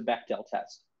pass the Bechdel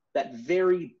test, that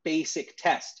very basic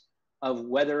test of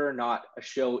whether or not a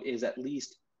show is at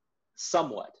least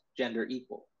somewhat gender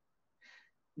equal.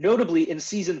 Notably, in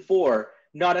season 4,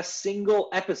 not a single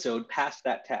episode passed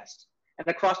that test. And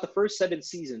across the first 7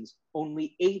 seasons,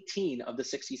 only 18 of the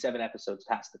 67 episodes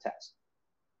passed the test.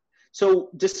 So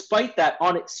despite that,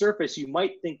 on its surface, you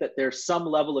might think that there's some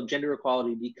level of gender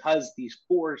equality because these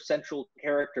 4 central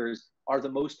characters are the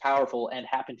most powerful and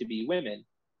happen to be women.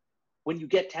 When you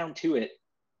get down to it,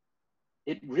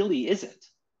 it really isn't.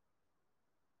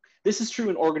 This is true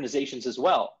in organizations as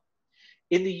well.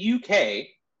 In the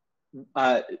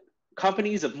UK,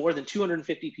 companies of more than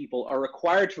 250 people are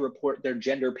required to report their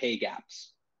gender pay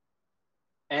gaps.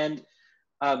 And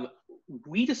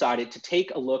we decided to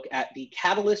take a look at the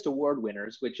Catalyst Award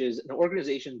winners, which is an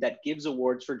organization that gives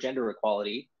awards for gender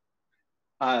equality,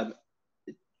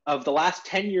 of the last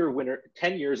 10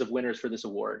 years of winners for this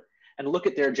award, and look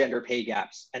at their gender pay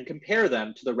gaps and compare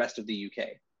them to the rest of the UK.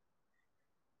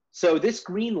 So this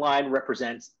green line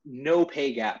represents no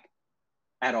pay gap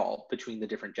at all between the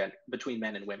different between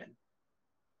men and women.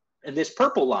 And this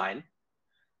purple line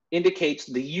indicates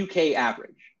the UK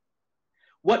average.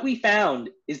 What we found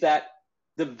is that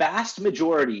the vast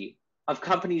majority of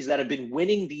companies that have been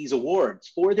winning these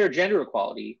awards for their gender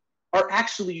equality are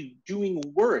actually doing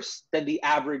worse than the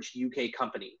average UK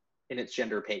company in its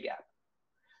gender pay gap.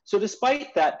 So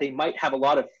despite that, they might have a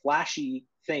lot of flashy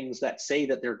things that say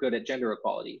that they're good at gender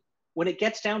equality. When it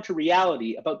gets down to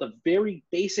reality about the very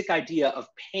basic idea of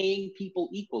paying people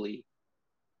equally,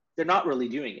 they're not really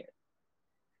doing it.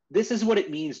 This is what it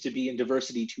means to be in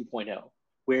diversity 2.0,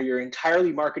 where you're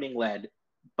entirely marketing led,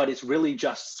 but it's really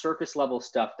just surface level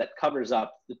stuff that covers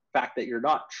up the fact that you're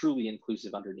not truly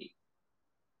inclusive underneath.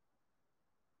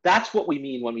 That's what we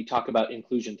mean when we talk about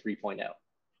inclusion 3.0.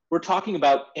 We're talking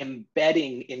about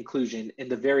embedding inclusion in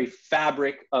the very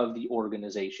fabric of the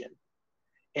organization,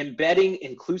 embedding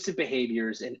inclusive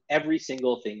behaviors in every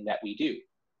single thing that we do.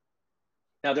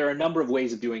 Now, there are a number of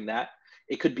ways of doing that.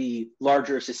 It could be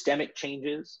larger systemic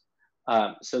changes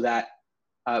so that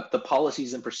the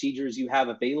policies and procedures you have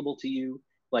available to you,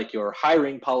 like your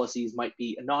hiring policies, might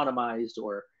be anonymized,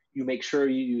 or you make sure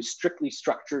you use strictly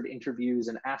structured interviews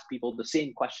and ask people the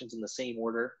same questions in the same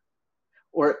order.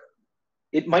 Or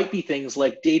it might be things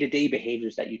like day-to-day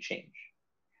behaviors that you change.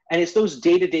 And it's those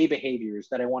day-to-day behaviors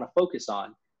that I want to focus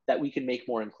on that we can make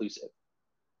more inclusive.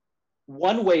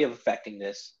 One way of affecting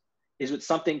this is with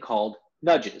something called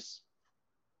nudges.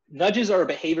 Nudges are a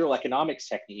behavioral economics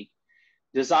technique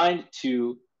designed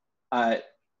to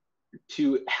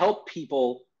to help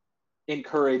people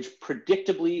encourage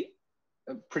predictable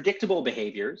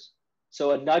behaviors.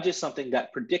 So a nudge is something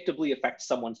that predictably affects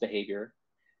someone's behavior,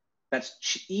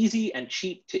 that's easy and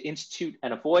cheap to institute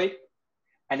and avoid,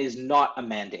 and is not a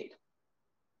mandate.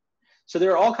 So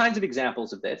there are all kinds of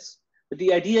examples of this, but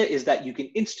the idea is that you can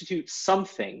institute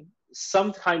something,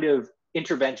 some kind of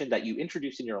intervention that you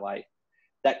introduce in your life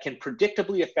that can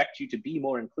predictably affect you to be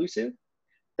more inclusive,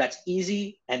 that's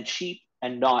easy and cheap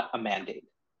and not a mandate.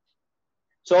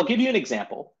 So I'll give you an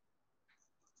example.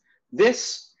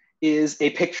 This is a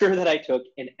picture that I took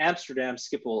in Amsterdam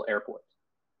Schiphol Airport.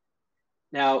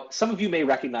 Now, some of you may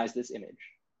recognize this image.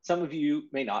 Some of you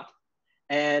may not.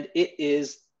 And it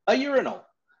is a urinal.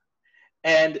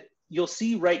 And you'll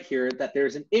see right here that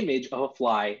there's an image of a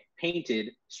fly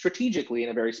painted strategically in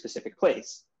a very specific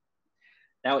place.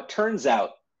 Now, it turns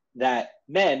out that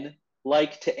men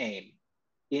like to aim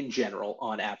in general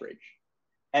on average.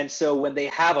 And so when they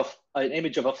have an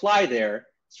image of a fly there,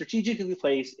 strategically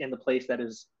placed in the place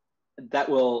that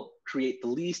will create the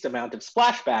least amount of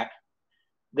splashback,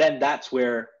 then that's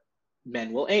where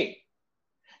men will aim.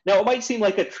 Now, it might seem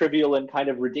like a trivial and kind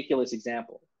of ridiculous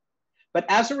example, but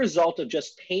as a result of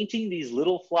just painting these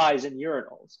little flies in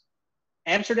urinals,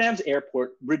 Amsterdam's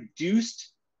airport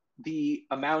reduced the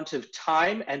amount of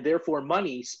time and therefore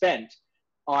money spent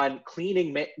on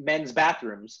cleaning men's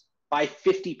bathrooms by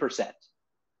 50%.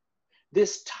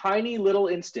 This tiny little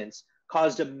instance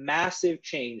caused a massive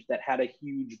change that had a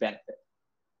huge benefit.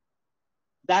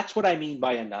 That's what I mean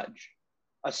by a nudge.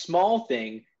 A small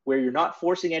thing where you're not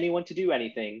forcing anyone to do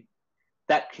anything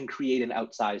that can create an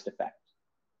outsized effect.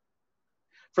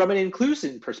 From an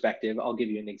inclusive perspective, I'll give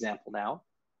you an example now.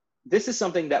 This is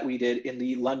something that we did in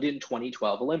the London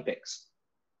 2012 Olympics.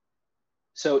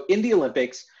 So in the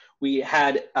Olympics, we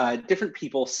had different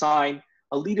people sign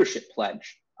a leadership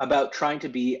pledge about trying to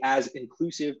be as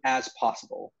inclusive as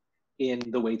possible in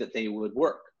the way that they would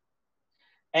work.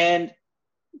 And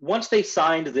once they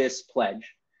signed this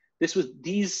pledge,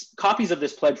 these copies of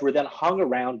this pledge were then hung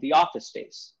around the office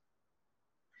space.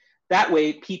 That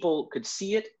way, people could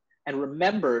see it and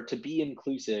remember to be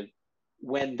inclusive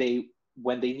when they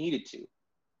needed to.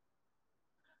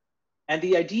 And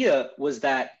the idea was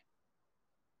that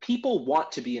people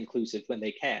want to be inclusive when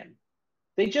they can.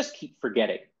 They just keep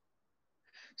forgetting.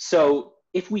 So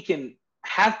if we can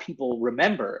have people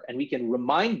remember and we can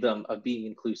remind them of being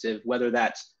inclusive, whether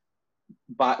that's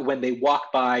when they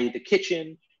walk by the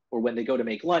kitchen or when they go to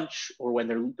make lunch or when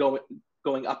they're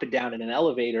going up and down in an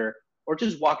elevator or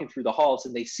just walking through the halls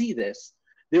and they see this,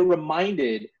 they're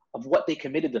reminded of what they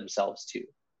committed themselves to.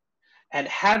 And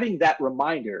having that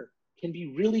reminder can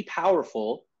be really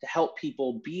powerful to help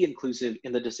people be inclusive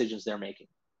in the decisions they're making.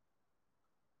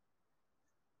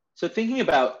 So thinking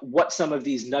about what some of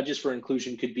these nudges for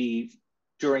inclusion could be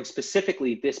during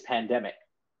specifically this pandemic,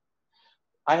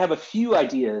 I have a few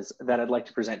ideas that I'd like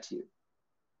to present to you.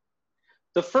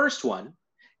 The first one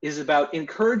is about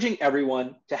encouraging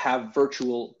everyone to have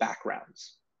virtual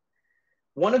backgrounds.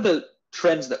 One of the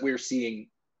trends that we're seeing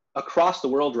across the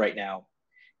world right now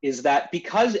is that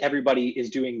because everybody is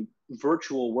doing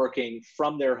virtual working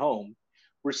from their home,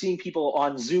 we're seeing people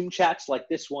on Zoom chats like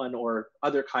this one or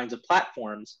other kinds of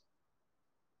platforms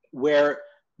where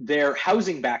their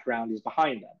housing background is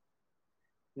behind them.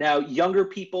 Now, younger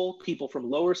people from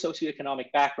lower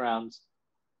socioeconomic backgrounds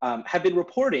have been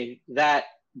reporting that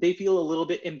they feel a little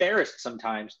bit embarrassed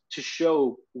sometimes to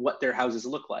show what their houses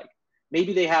look like.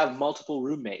 Maybe they have multiple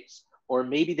roommates, or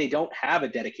maybe they don't have a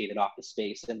dedicated office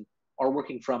space and are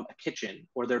working from a kitchen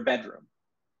or their bedroom.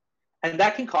 And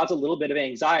that can cause a little bit of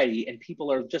anxiety, and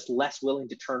people are just less willing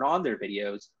to turn on their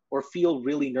videos or feel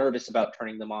really nervous about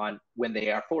turning them on when they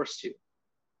are forced to.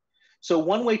 So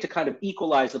one way to kind of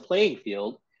equalize the playing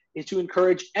field is to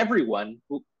encourage everyone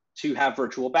to have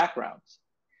virtual backgrounds.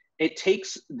 It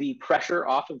takes the pressure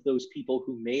off of those people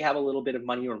who may have a little bit of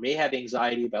money or may have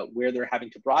anxiety about where they're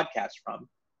having to broadcast from.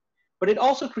 But it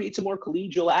also creates a more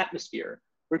collegial atmosphere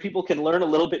where people can learn a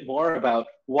little bit more about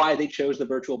why they chose the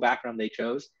virtual background they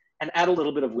chose and add a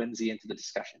little bit of whimsy into the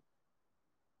discussion.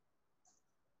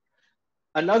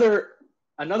 Another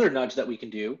nudge that we can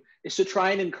do is to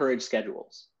try and encourage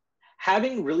schedules.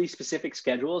 Having really specific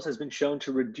schedules has been shown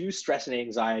to reduce stress and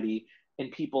anxiety in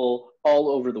people all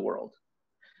over the world.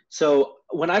 So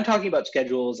when I'm talking about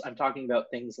schedules, I'm talking about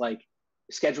things like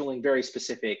scheduling very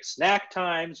specific snack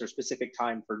times or specific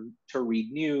time to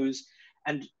read news,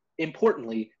 and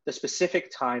importantly, the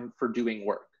specific time for doing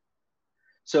work.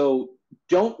 So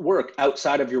don't work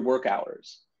outside of your work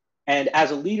hours. And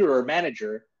as a leader or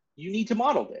manager, you need to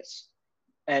model this.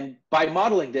 And by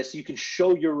modeling this, you can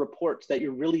show your reports that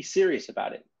you're really serious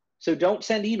about it. So don't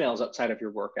send emails outside of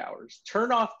your work hours.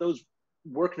 Turn off those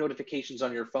work notifications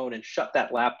on your phone and shut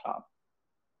that laptop.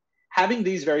 Having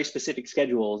these very specific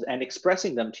schedules and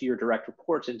expressing them to your direct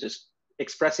reports and just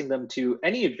expressing them to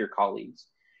any of your colleagues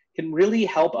can really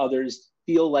help others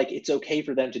feel like it's okay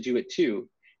for them to do it too,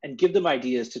 and give them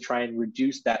ideas to try and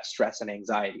reduce that stress and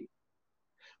anxiety.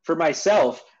 For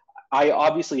myself, I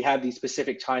obviously have these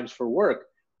specific times for work,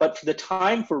 but the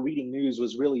time for reading news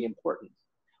was really important.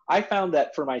 I found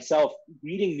that for myself,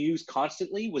 reading news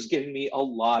constantly was giving me a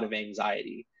lot of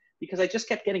anxiety because I just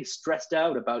kept getting stressed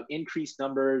out about increased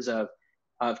numbers of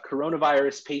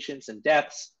coronavirus patients and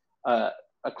deaths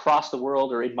across the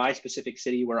world, or in my specific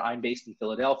city where I'm based in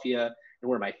Philadelphia and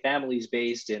where my family's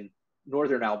based in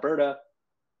northern Alberta.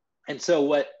 And so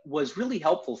what was really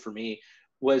helpful for me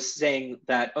was saying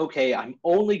that, okay, I'm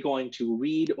only going to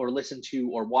read or listen to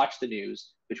or watch the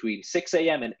news between 6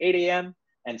 a.m. and 8 a.m.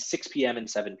 and 6 p.m. and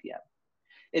 7 p.m.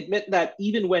 It meant that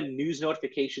even when news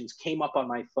notifications came up on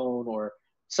my phone or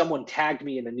someone tagged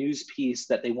me in a news piece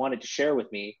that they wanted to share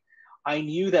with me, I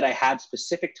knew that I had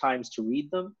specific times to read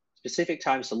them, specific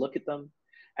times to look at them,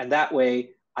 and that way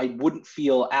I wouldn't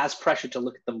feel as pressured to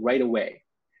look at them right away.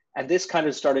 And this kind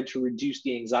of started to reduce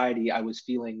the anxiety I was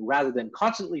feeling. Rather than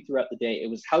constantly throughout the day, it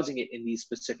was housing it in these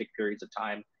specific periods of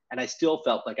time, and I still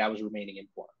felt like I was remaining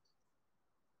informed.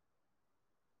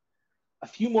 A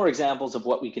few more examples of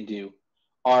what we can do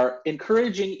are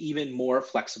encouraging even more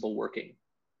flexible working.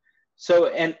 So,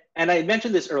 and I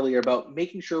mentioned this earlier about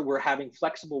making sure we're having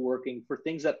flexible working for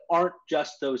things that aren't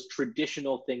just those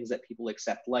traditional things that people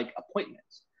accept, like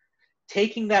appointments.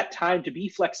 Taking that time to be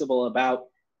flexible about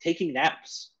taking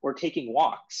naps or taking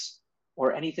walks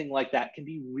or anything like that can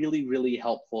be really, really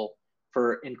helpful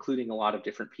for including a lot of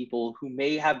different people who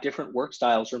may have different work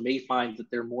styles or may find that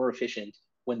they're more efficient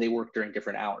when they work during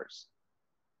different hours.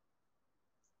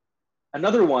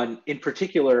 Another one in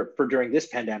particular for during this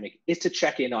pandemic is to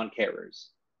check in on carers.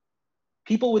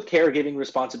 People with caregiving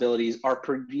responsibilities are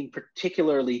being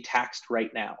particularly taxed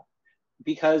right now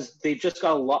because they've just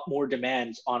got a lot more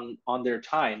demands on their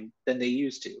time than they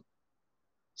used to.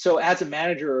 So as a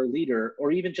manager or leader,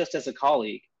 or even just as a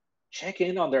colleague, check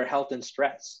in on their health and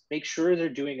stress, make sure they're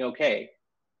doing okay,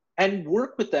 and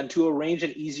work with them to arrange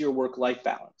an easier work-life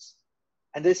balance.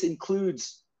 And this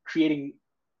includes creating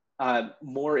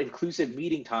more inclusive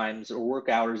meeting times or work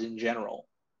hours in general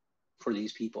for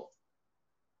these people.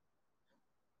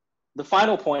 The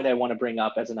final point I want to bring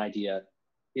up as an idea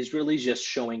is really just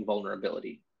showing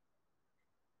vulnerability.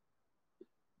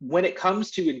 When it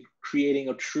comes to creating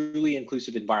a truly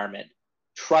inclusive environment,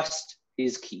 trust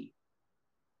is key.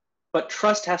 But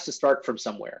trust has to start from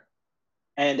somewhere.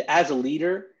 And as a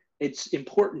leader, it's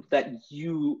important that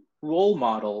you role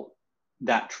model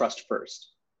that trust first.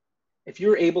 If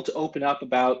you're able to open up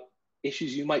about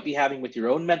issues you might be having with your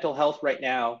own mental health right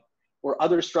now, or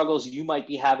other struggles you might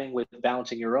be having with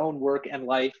balancing your own work and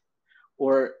life,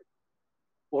 or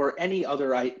any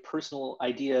other personal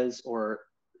ideas or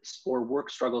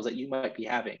work struggles that you might be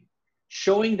having,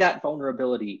 showing that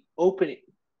vulnerability,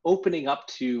 opening up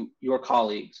to your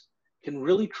colleagues can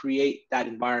really create that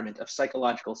environment of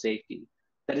psychological safety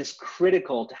that is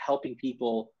critical to helping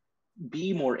people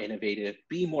be more innovative,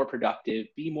 be more productive,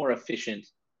 be more efficient,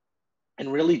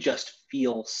 and really just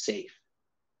feel safe.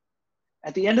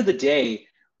 At the end of the day,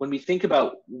 when we think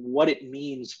about what it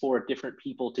means for different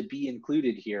people to be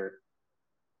included here,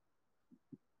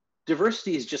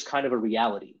 diversity is just kind of a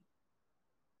reality.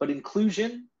 But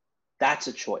inclusion, that's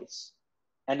a choice.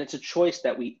 And it's a choice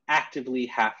that we actively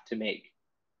have to make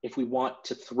if we want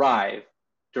to thrive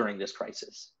during this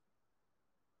crisis.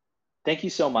 Thank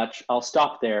you so much. I'll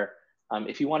stop there.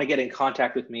 If you want to get in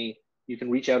contact with me, you can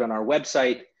reach out on our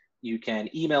website. You can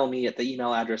email me at the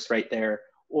email address right there,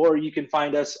 or you can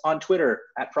find us on Twitter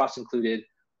at ProsIncluded,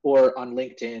 or on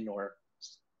LinkedIn or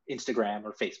Instagram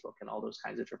or Facebook and all those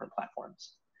kinds of different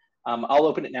platforms. I'll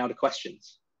open it now to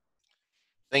questions.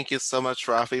 Thank you so much,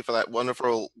 Rafi, for that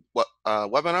wonderful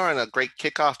webinar and a great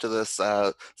kickoff to this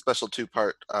special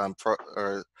two-part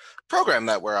program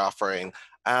that we're offering.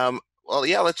 Well,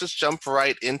 yeah, let's just jump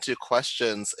right into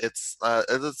questions.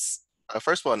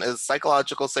 First one, is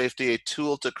psychological safety a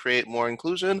tool to create more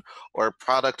inclusion or a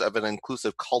product of an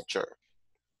inclusive culture?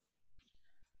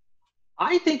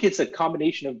 I think it's a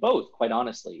combination of both, quite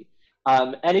honestly.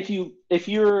 And if you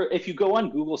go on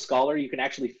Google Scholar, you can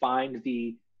actually find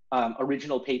the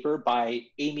original paper by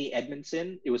Amy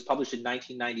Edmondson. It was published in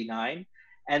 1999.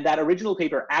 And that original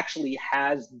paper actually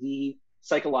has the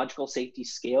psychological safety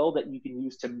scale that you can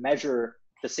use to measure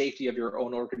the safety of your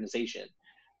own organization.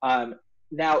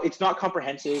 Now, it's not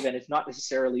comprehensive and it's not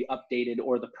necessarily updated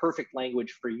or the perfect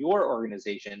language for your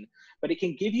organization, but it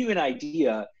can give you an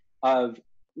idea of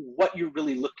what you're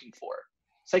really looking for.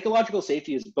 Psychological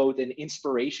safety is both an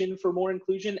inspiration for more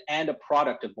inclusion and a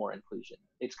product of more inclusion.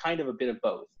 It's kind of a bit of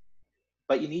both,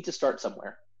 but you need to start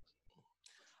somewhere.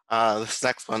 This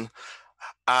next one.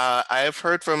 I have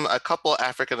heard from a couple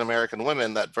African American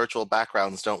women that virtual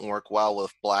backgrounds don't work well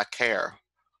with black hair.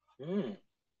 Mm.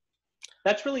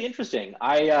 That's really interesting.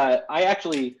 I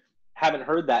actually haven't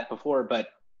heard that before, but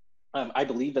I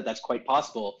believe that that's quite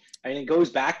possible. I mean, it goes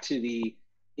back to the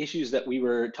issues that we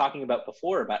were talking about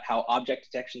before about how object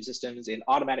detection systems in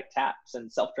automatic taps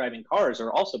and self-driving cars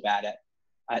are also bad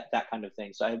at that kind of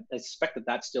thing. So I suspect that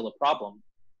that's still a problem.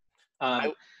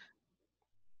 I,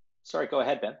 Sorry, go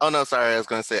ahead, Ben. oh no, sorry. I was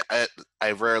going to say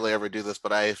I rarely ever do this,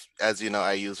 but as you know,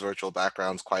 I use virtual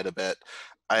backgrounds quite a bit,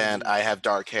 and Mm-hmm. I have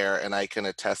dark hair, and I can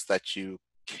attest that you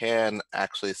can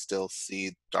actually still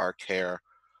see dark hair.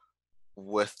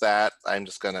 With that, I'm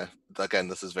just gonna, again,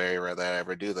 this is very rare that I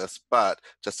ever do this, but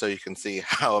just so you can see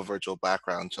how a virtual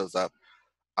background shows up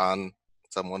on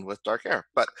someone with dark hair.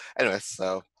 But anyways,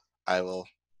 so I will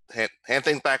hand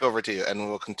things back over to you, and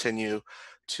we'll continue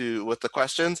with the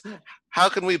questions. Yeah. How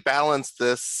can we balance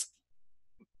this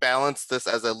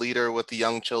as a leader with the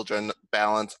young children,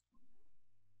 balance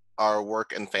our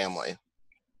work and family?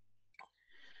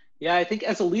 Yeah, I think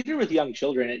as a leader with young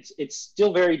children, it's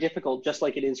still very difficult, just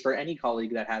like it is for any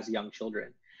colleague that has young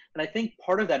children. And I think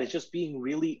part of that is just being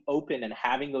really open and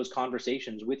having those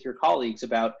conversations with your colleagues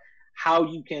about how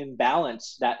you can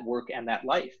balance that work and that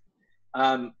life.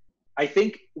 Um, I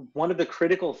think one of the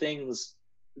critical things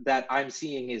that I'm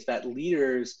seeing is that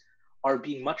leaders are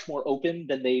being much more open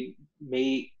than they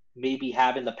maybe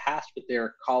have in the past with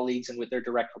their colleagues and with their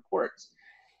direct reports.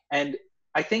 And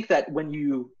I think that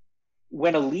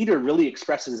when a leader really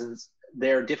expresses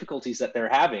their difficulties that they're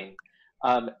having,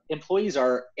 employees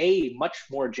are much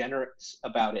more generous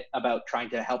about it, about trying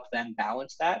to help them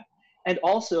balance that, and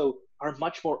also are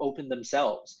much more open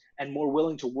themselves and more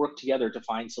willing to work together to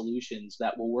find solutions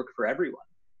that will work for everyone.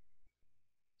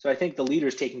 So I think the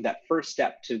leaders taking that first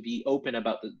step to be open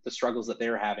about the struggles that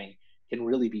they're having can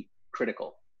really be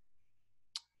critical.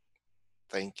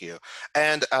 Thank you.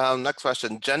 And next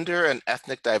question. Gender and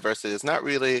ethnic diversity is not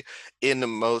really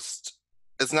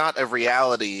is not a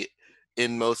reality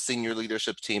in most senior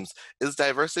leadership teams. Is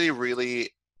diversity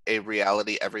really a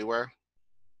reality everywhere?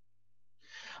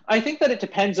 I think that it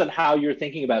depends on how you're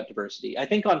thinking about diversity. I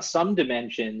think on some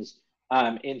dimensions,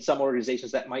 in some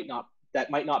organizations that might not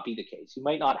be the case. You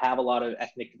might not have a lot of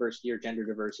ethnic diversity or gender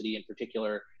diversity in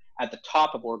particular at the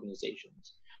top of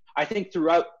organizations. I think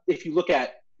throughout, if you look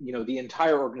at the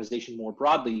entire organization more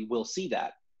broadly, we'll see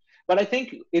that. But I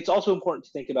think it's also important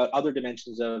to think about other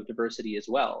dimensions of diversity as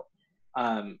well,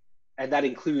 and that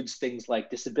includes things like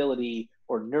disability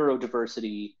or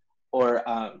neurodiversity or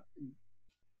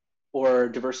or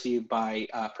diversity by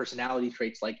personality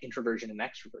traits like introversion and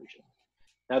extroversion.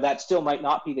 Now, that still might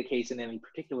not be the case in any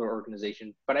particular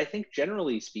organization, but I think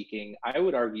generally speaking, I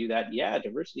would argue that, yeah,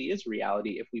 diversity is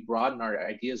reality if we broaden our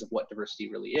ideas of what diversity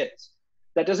really is.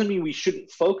 That doesn't mean we shouldn't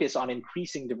focus on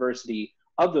increasing diversity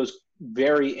of those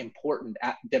very important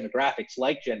demographics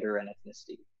like gender and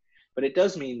ethnicity. But it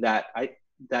does mean that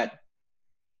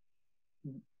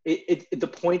the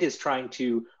point is trying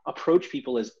to approach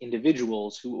people as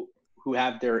individuals who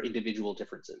have their individual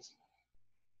differences.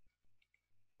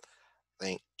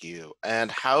 Thank you.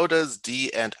 And how does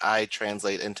D&I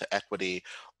translate into equity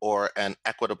or an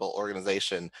equitable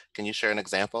organization? Can you share an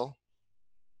example?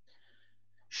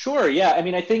 Sure. Yeah. I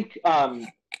mean, I think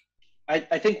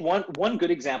one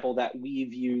good example that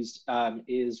we've used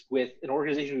is with an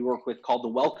organization we work with called the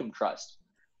Wellcome Trust.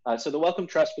 So the Wellcome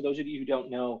Trust, for those of you who don't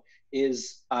know,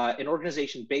 is an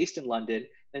organization based in London,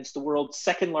 and it's the world's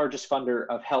second largest funder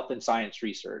of health and science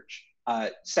research,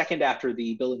 second after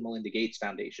the Bill and Melinda Gates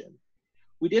Foundation.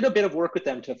 We did a bit of work with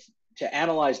them to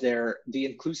analyze the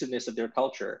inclusiveness of their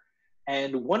culture,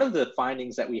 and one of the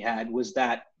findings that we had was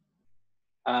that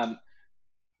um,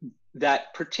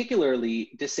 that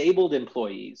particularly disabled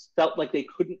employees felt like they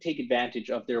couldn't take advantage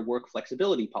of their work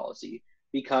flexibility policy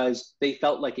because they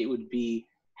felt like it would be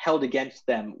held against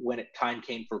them when time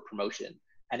came for promotion,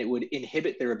 and it would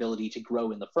inhibit their ability to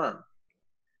grow in the firm.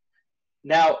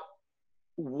 Now,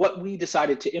 what we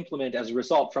decided to implement as a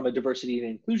result from a diversity and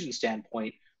inclusion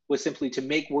standpoint was simply to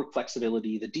make work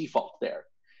flexibility the default there.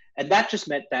 And that just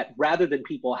meant that rather than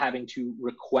people having to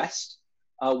request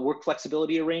a work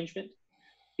flexibility arrangement,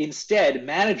 instead,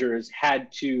 managers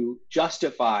had to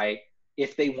justify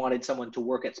if they wanted someone to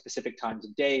work at specific times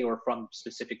of day or from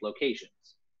specific locations.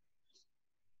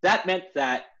 That meant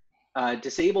that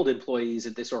disabled employees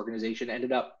at this organization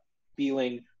ended up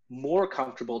feeling more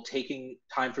comfortable taking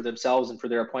time for themselves and for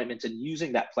their appointments and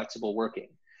using that flexible working.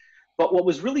 But what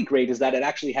was really great is that it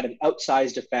actually had an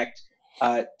outsized effect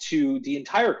to the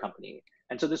entire company.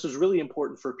 And so this was really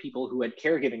important for people who had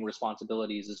caregiving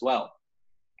responsibilities as well.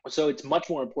 So it's much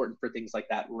more important for things like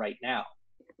that right now.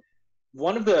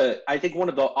 I think one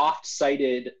of the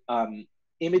oft-cited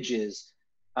images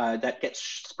that gets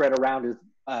spread around is,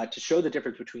 to show the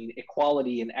difference between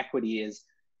equality and equity is,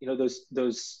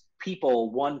 those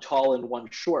people, one tall and one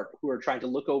short, who are trying to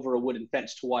look over a wooden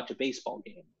fence to watch a baseball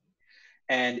game.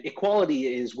 And equality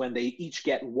is when they each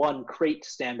get one crate to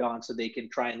stand on so they can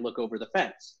try and look over the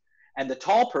fence. And the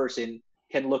tall person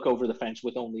can look over the fence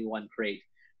with only one crate,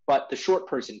 but the short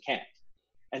person can't.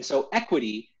 And so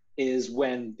equity is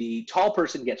when the tall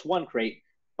person gets one crate,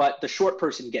 but the short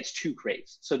person gets two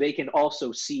crates. So they can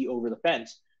also see over the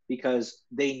fence because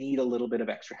they need a little bit of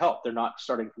extra help. They're not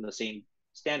starting from the same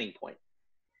standing point.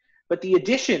 But the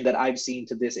addition that I've seen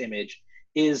to this image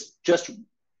is just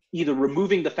either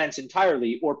removing the fence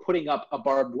entirely or putting up a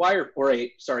barbed wire, or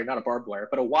not a barbed wire,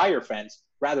 but a wire fence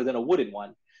rather than a wooden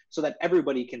one, so that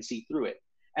everybody can see through it.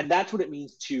 And that's what it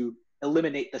means to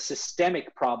eliminate the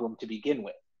systemic problem to begin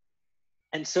with.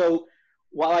 And so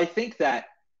while I think that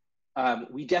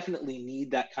we definitely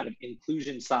need that kind of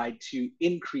inclusion side to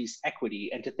increase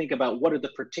equity and to think about what are the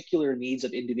particular needs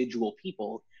of individual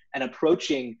people and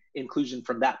approaching inclusion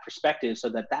from that perspective so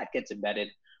that that gets embedded,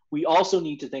 we also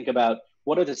need to think about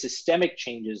what are the systemic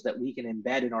changes that we can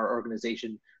embed in our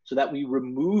organization so that we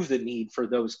remove the need for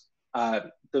those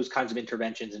kinds of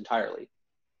interventions entirely.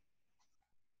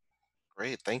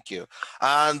 Great, thank you.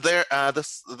 There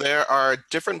are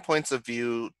different points of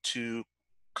view to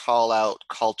call out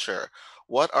culture.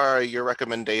 What are your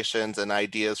recommendations and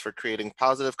ideas for creating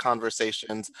positive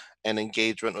conversations and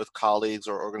engagement with colleagues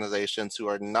or organizations who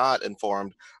are not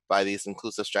informed by these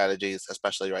inclusive strategies,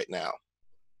 especially right now?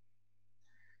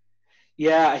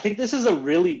 Yeah, I think this is a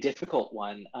really difficult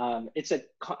one. It's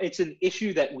an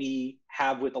issue that we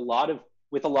have with a lot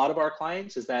of our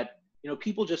clients, is that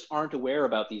people just aren't aware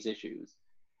about these issues.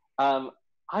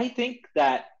 I think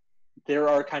that there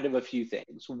are kind of a few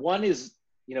things. One is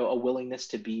a willingness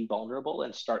to be vulnerable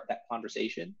and start that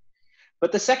conversation.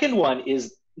 But the second one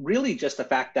is really just the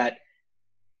fact that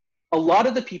a lot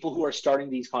of the people who are starting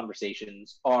these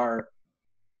conversations are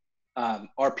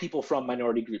people from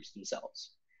minority groups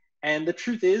themselves. And the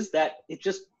truth is that it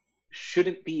just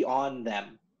shouldn't be on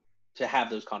them to have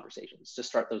those conversations, to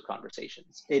start those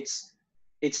conversations.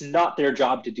 It's not their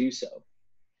job to do so.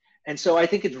 And so I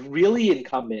think it's really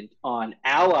incumbent on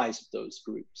allies of those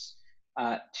groups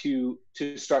to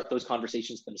start those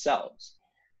conversations themselves.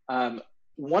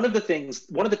 One of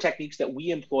the techniques that we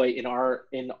employ in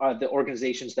the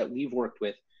organizations that we've worked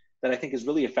with that I think is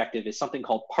really effective is something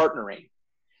called partnering.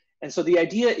 And so the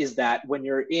idea is that when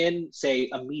you're in, say,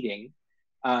 a meeting,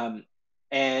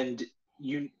 and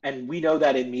we know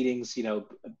that in meetings,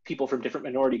 people from different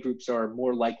minority groups are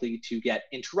more likely to get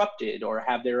interrupted or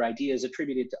have their ideas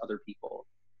attributed to other people.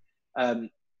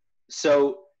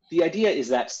 So the idea is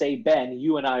that, say, Ben,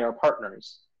 you and I are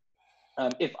partners.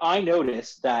 If I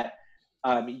notice that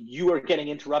you are getting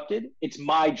interrupted, it's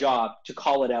my job to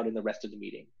call it out in the rest of the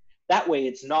meeting. That way,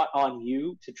 it's not on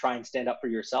you to try and stand up for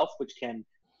yourself, which can,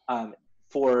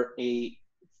 for a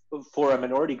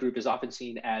minority group, is often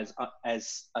seen as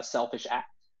a selfish act.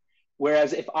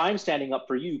 Whereas if I'm standing up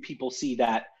for you, people see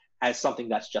that as something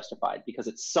that's justified because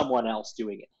it's someone else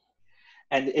doing it.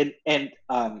 And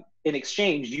in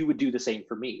exchange, you would do the same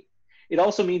for me. It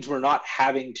also means we're not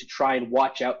having to try and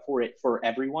watch out for it for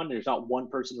everyone. There's not one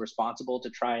person responsible to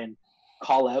try and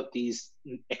call out these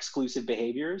exclusive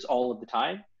behaviors all of the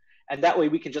time. And that way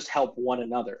we can just help one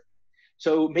another.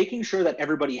 So making sure that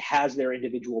everybody has their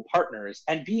individual partners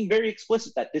and being very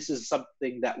explicit that this is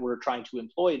something that we're trying to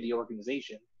employ in the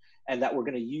organization and that we're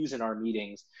going to use in our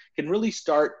meetings can really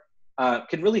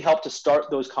help to start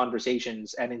those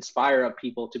conversations and inspire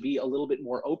people to be a little bit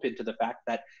more open to the fact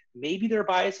that maybe their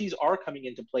biases are coming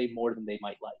into play more than they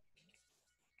might like.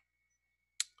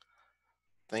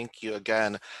 Thank you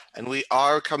again. And we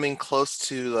are coming close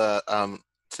to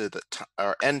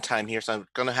our end time here, so I'm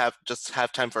going to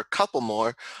have time for a couple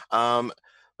more.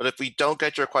 But if we don't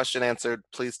get your question answered,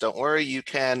 please don't worry. You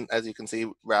can, as you can see,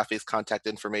 Rafi's contact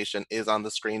information is on the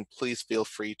screen. Please feel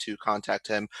free to contact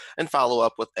him and follow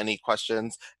up with any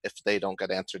questions if they don't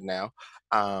get answered now,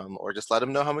 or just let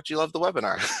him know how much you love the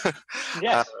webinar.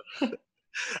 Yes.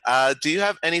 Do you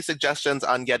have any suggestions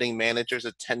on getting managers'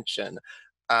 attention?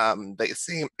 They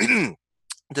seem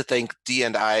to think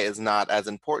D&I is not as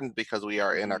important because we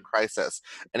are in a crisis.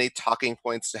 Any talking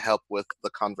points to help with the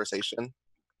conversation?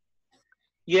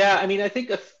 Yeah, I mean, I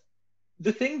think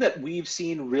the thing that we've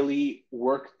seen really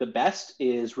work the best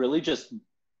is really just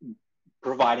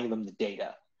providing them the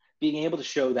data, being able to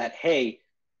show that, hey,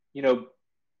 you know,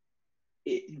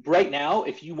 right now,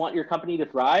 if you want your company to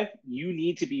thrive, you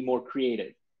need to be more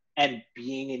creative. And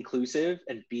being inclusive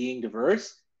and being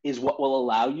diverse is what will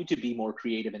allow you to be more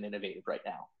creative and innovative right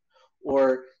now.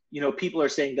 Or, people are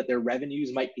saying that their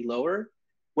revenues might be lower.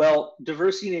 Well,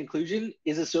 diversity and inclusion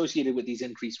is associated with these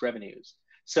increased revenues.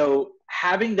 So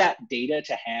having that data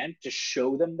to hand to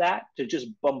show them that, to just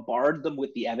bombard them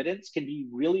with the evidence can be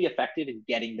really effective in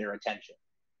getting their attention.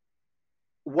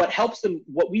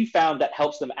 What we found that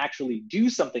helps them actually do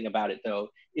something about it, though,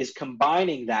 is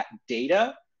combining that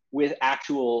data with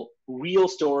actual real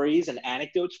stories and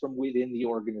anecdotes from within the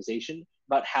organization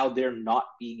about how they're not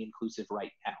being inclusive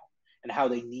right now and how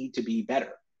they need to be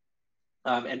better,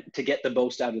 and to get the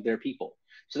most out of their people.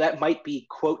 So that might be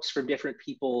quotes from different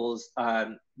people's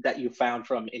that you found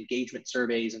from engagement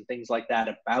surveys and things like that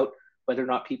about whether or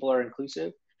not people are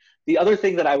inclusive. The other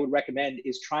thing that I would recommend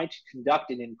is trying to conduct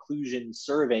an inclusion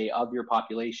survey of your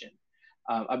population,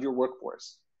 of your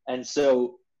workforce. And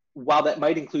so while that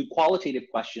might include qualitative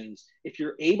questions, if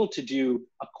you're able to do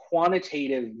a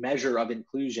quantitative measure of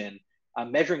inclusion,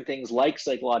 measuring things like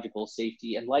psychological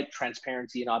safety and like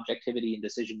transparency and objectivity in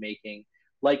decision making,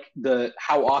 like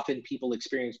how often people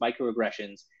experience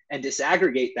microaggressions, and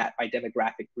disaggregate that by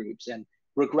demographic groups and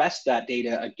regress that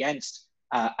data against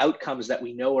outcomes that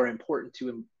we know are important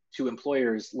to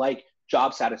employers, like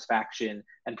job satisfaction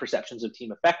and perceptions of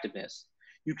team effectiveness,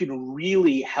 you can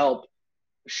really help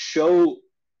show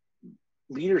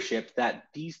leadership that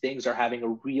these things are having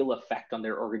a real effect on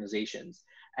their organizations.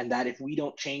 And that if we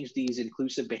don't change these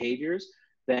inclusive behaviors,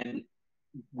 then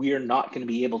we are not going to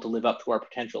be able to live up to our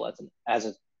potential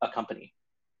as a company.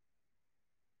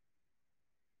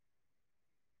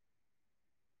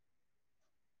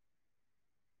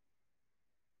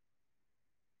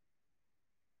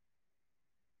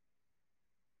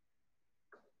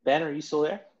 Ben, are you still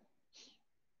there?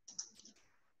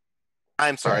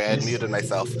 I'm sorry, I had muted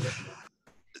myself.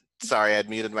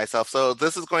 So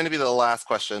this is going to be the last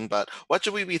question, but what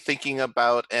should we be thinking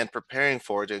about and preparing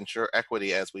for to ensure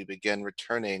equity as we begin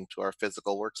returning to our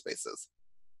physical workspaces?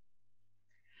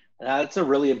 That's a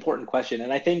really important question.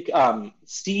 And I think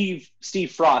Steve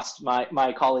Frost,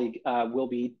 my colleague, will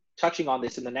be touching on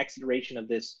this in the next iteration of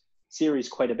this series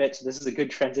quite a bit. So this is a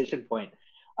good transition point.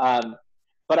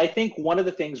 But I think one of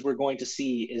the things we're going to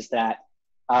see is that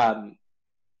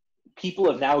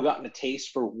people have now gotten a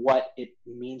taste for what it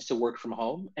means to work from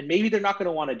home. And maybe they're not going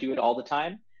to want to do it all the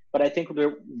time. But I think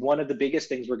one of the biggest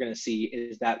things we're going to see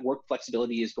is that work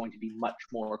flexibility is going to be much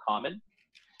more common.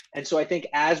 And so I think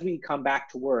as we come back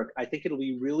to work, I think it'll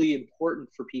be really important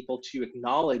for people to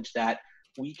acknowledge that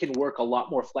we can work a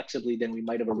lot more flexibly than we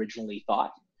might have originally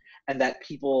thought. And that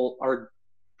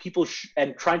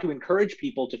and trying to encourage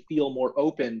people to feel more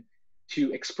open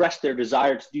to express their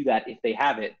desire to do that if they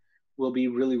have it will be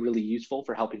really, really useful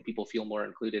for helping people feel more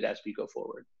included as we go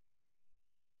forward.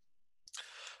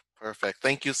 Perfect.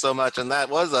 Thank you so much. And that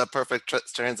was a perfect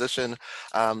transition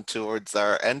towards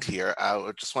our end here.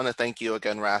 I just want to thank you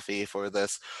again, Rafi, for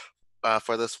this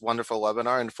wonderful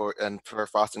webinar, and for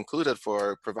Frost Included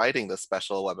for providing this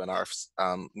special webinar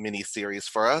mini series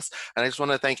for us. And I just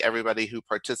want to thank everybody who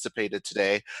participated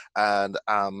today. And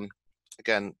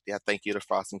again, yeah, thank you to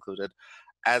Frost Included.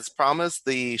 As promised,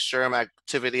 the SHRM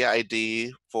activity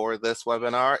ID for this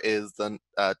webinar is the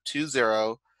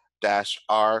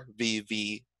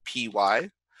 20-RVVPY,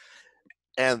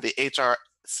 and the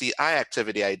HRCI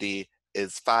activity ID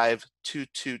is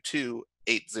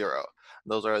 522280.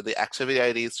 Those are the activity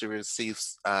IDs to receive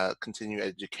continuing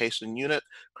education unit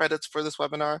credits for this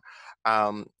webinar.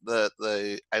 I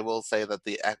will say that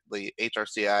the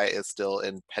HRCI is still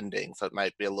in pending, so it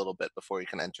might be a little bit before you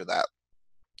can enter that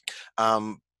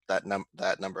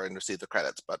number and receive the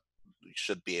credits, but you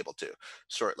should be able to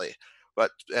shortly.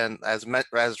 And as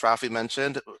Rafi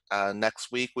mentioned,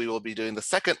 next week we will be doing the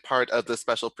second part of this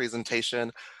special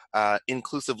presentation,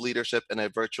 Inclusive Leadership in a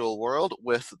Virtual World,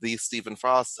 with the Stephen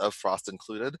Frost of Frost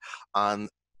Included, on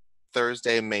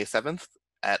Thursday, May 7th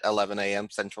at 11 a.m.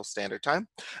 Central Standard Time.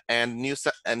 And new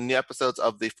episodes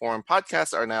of the Forum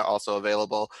podcast are now also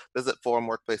available. Visit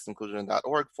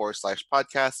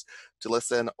forumworkplaceinclusion.org/podcast to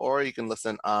listen, or you can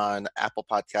listen on Apple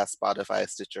Podcasts, Spotify,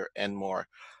 Stitcher, and more.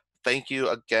 Thank you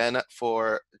again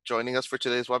for joining us for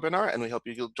today's webinar, and we hope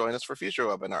you'll join us for future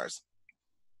webinars.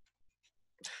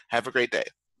 Have a great day.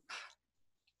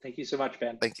 Thank you so much,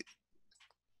 Ben. Thank you.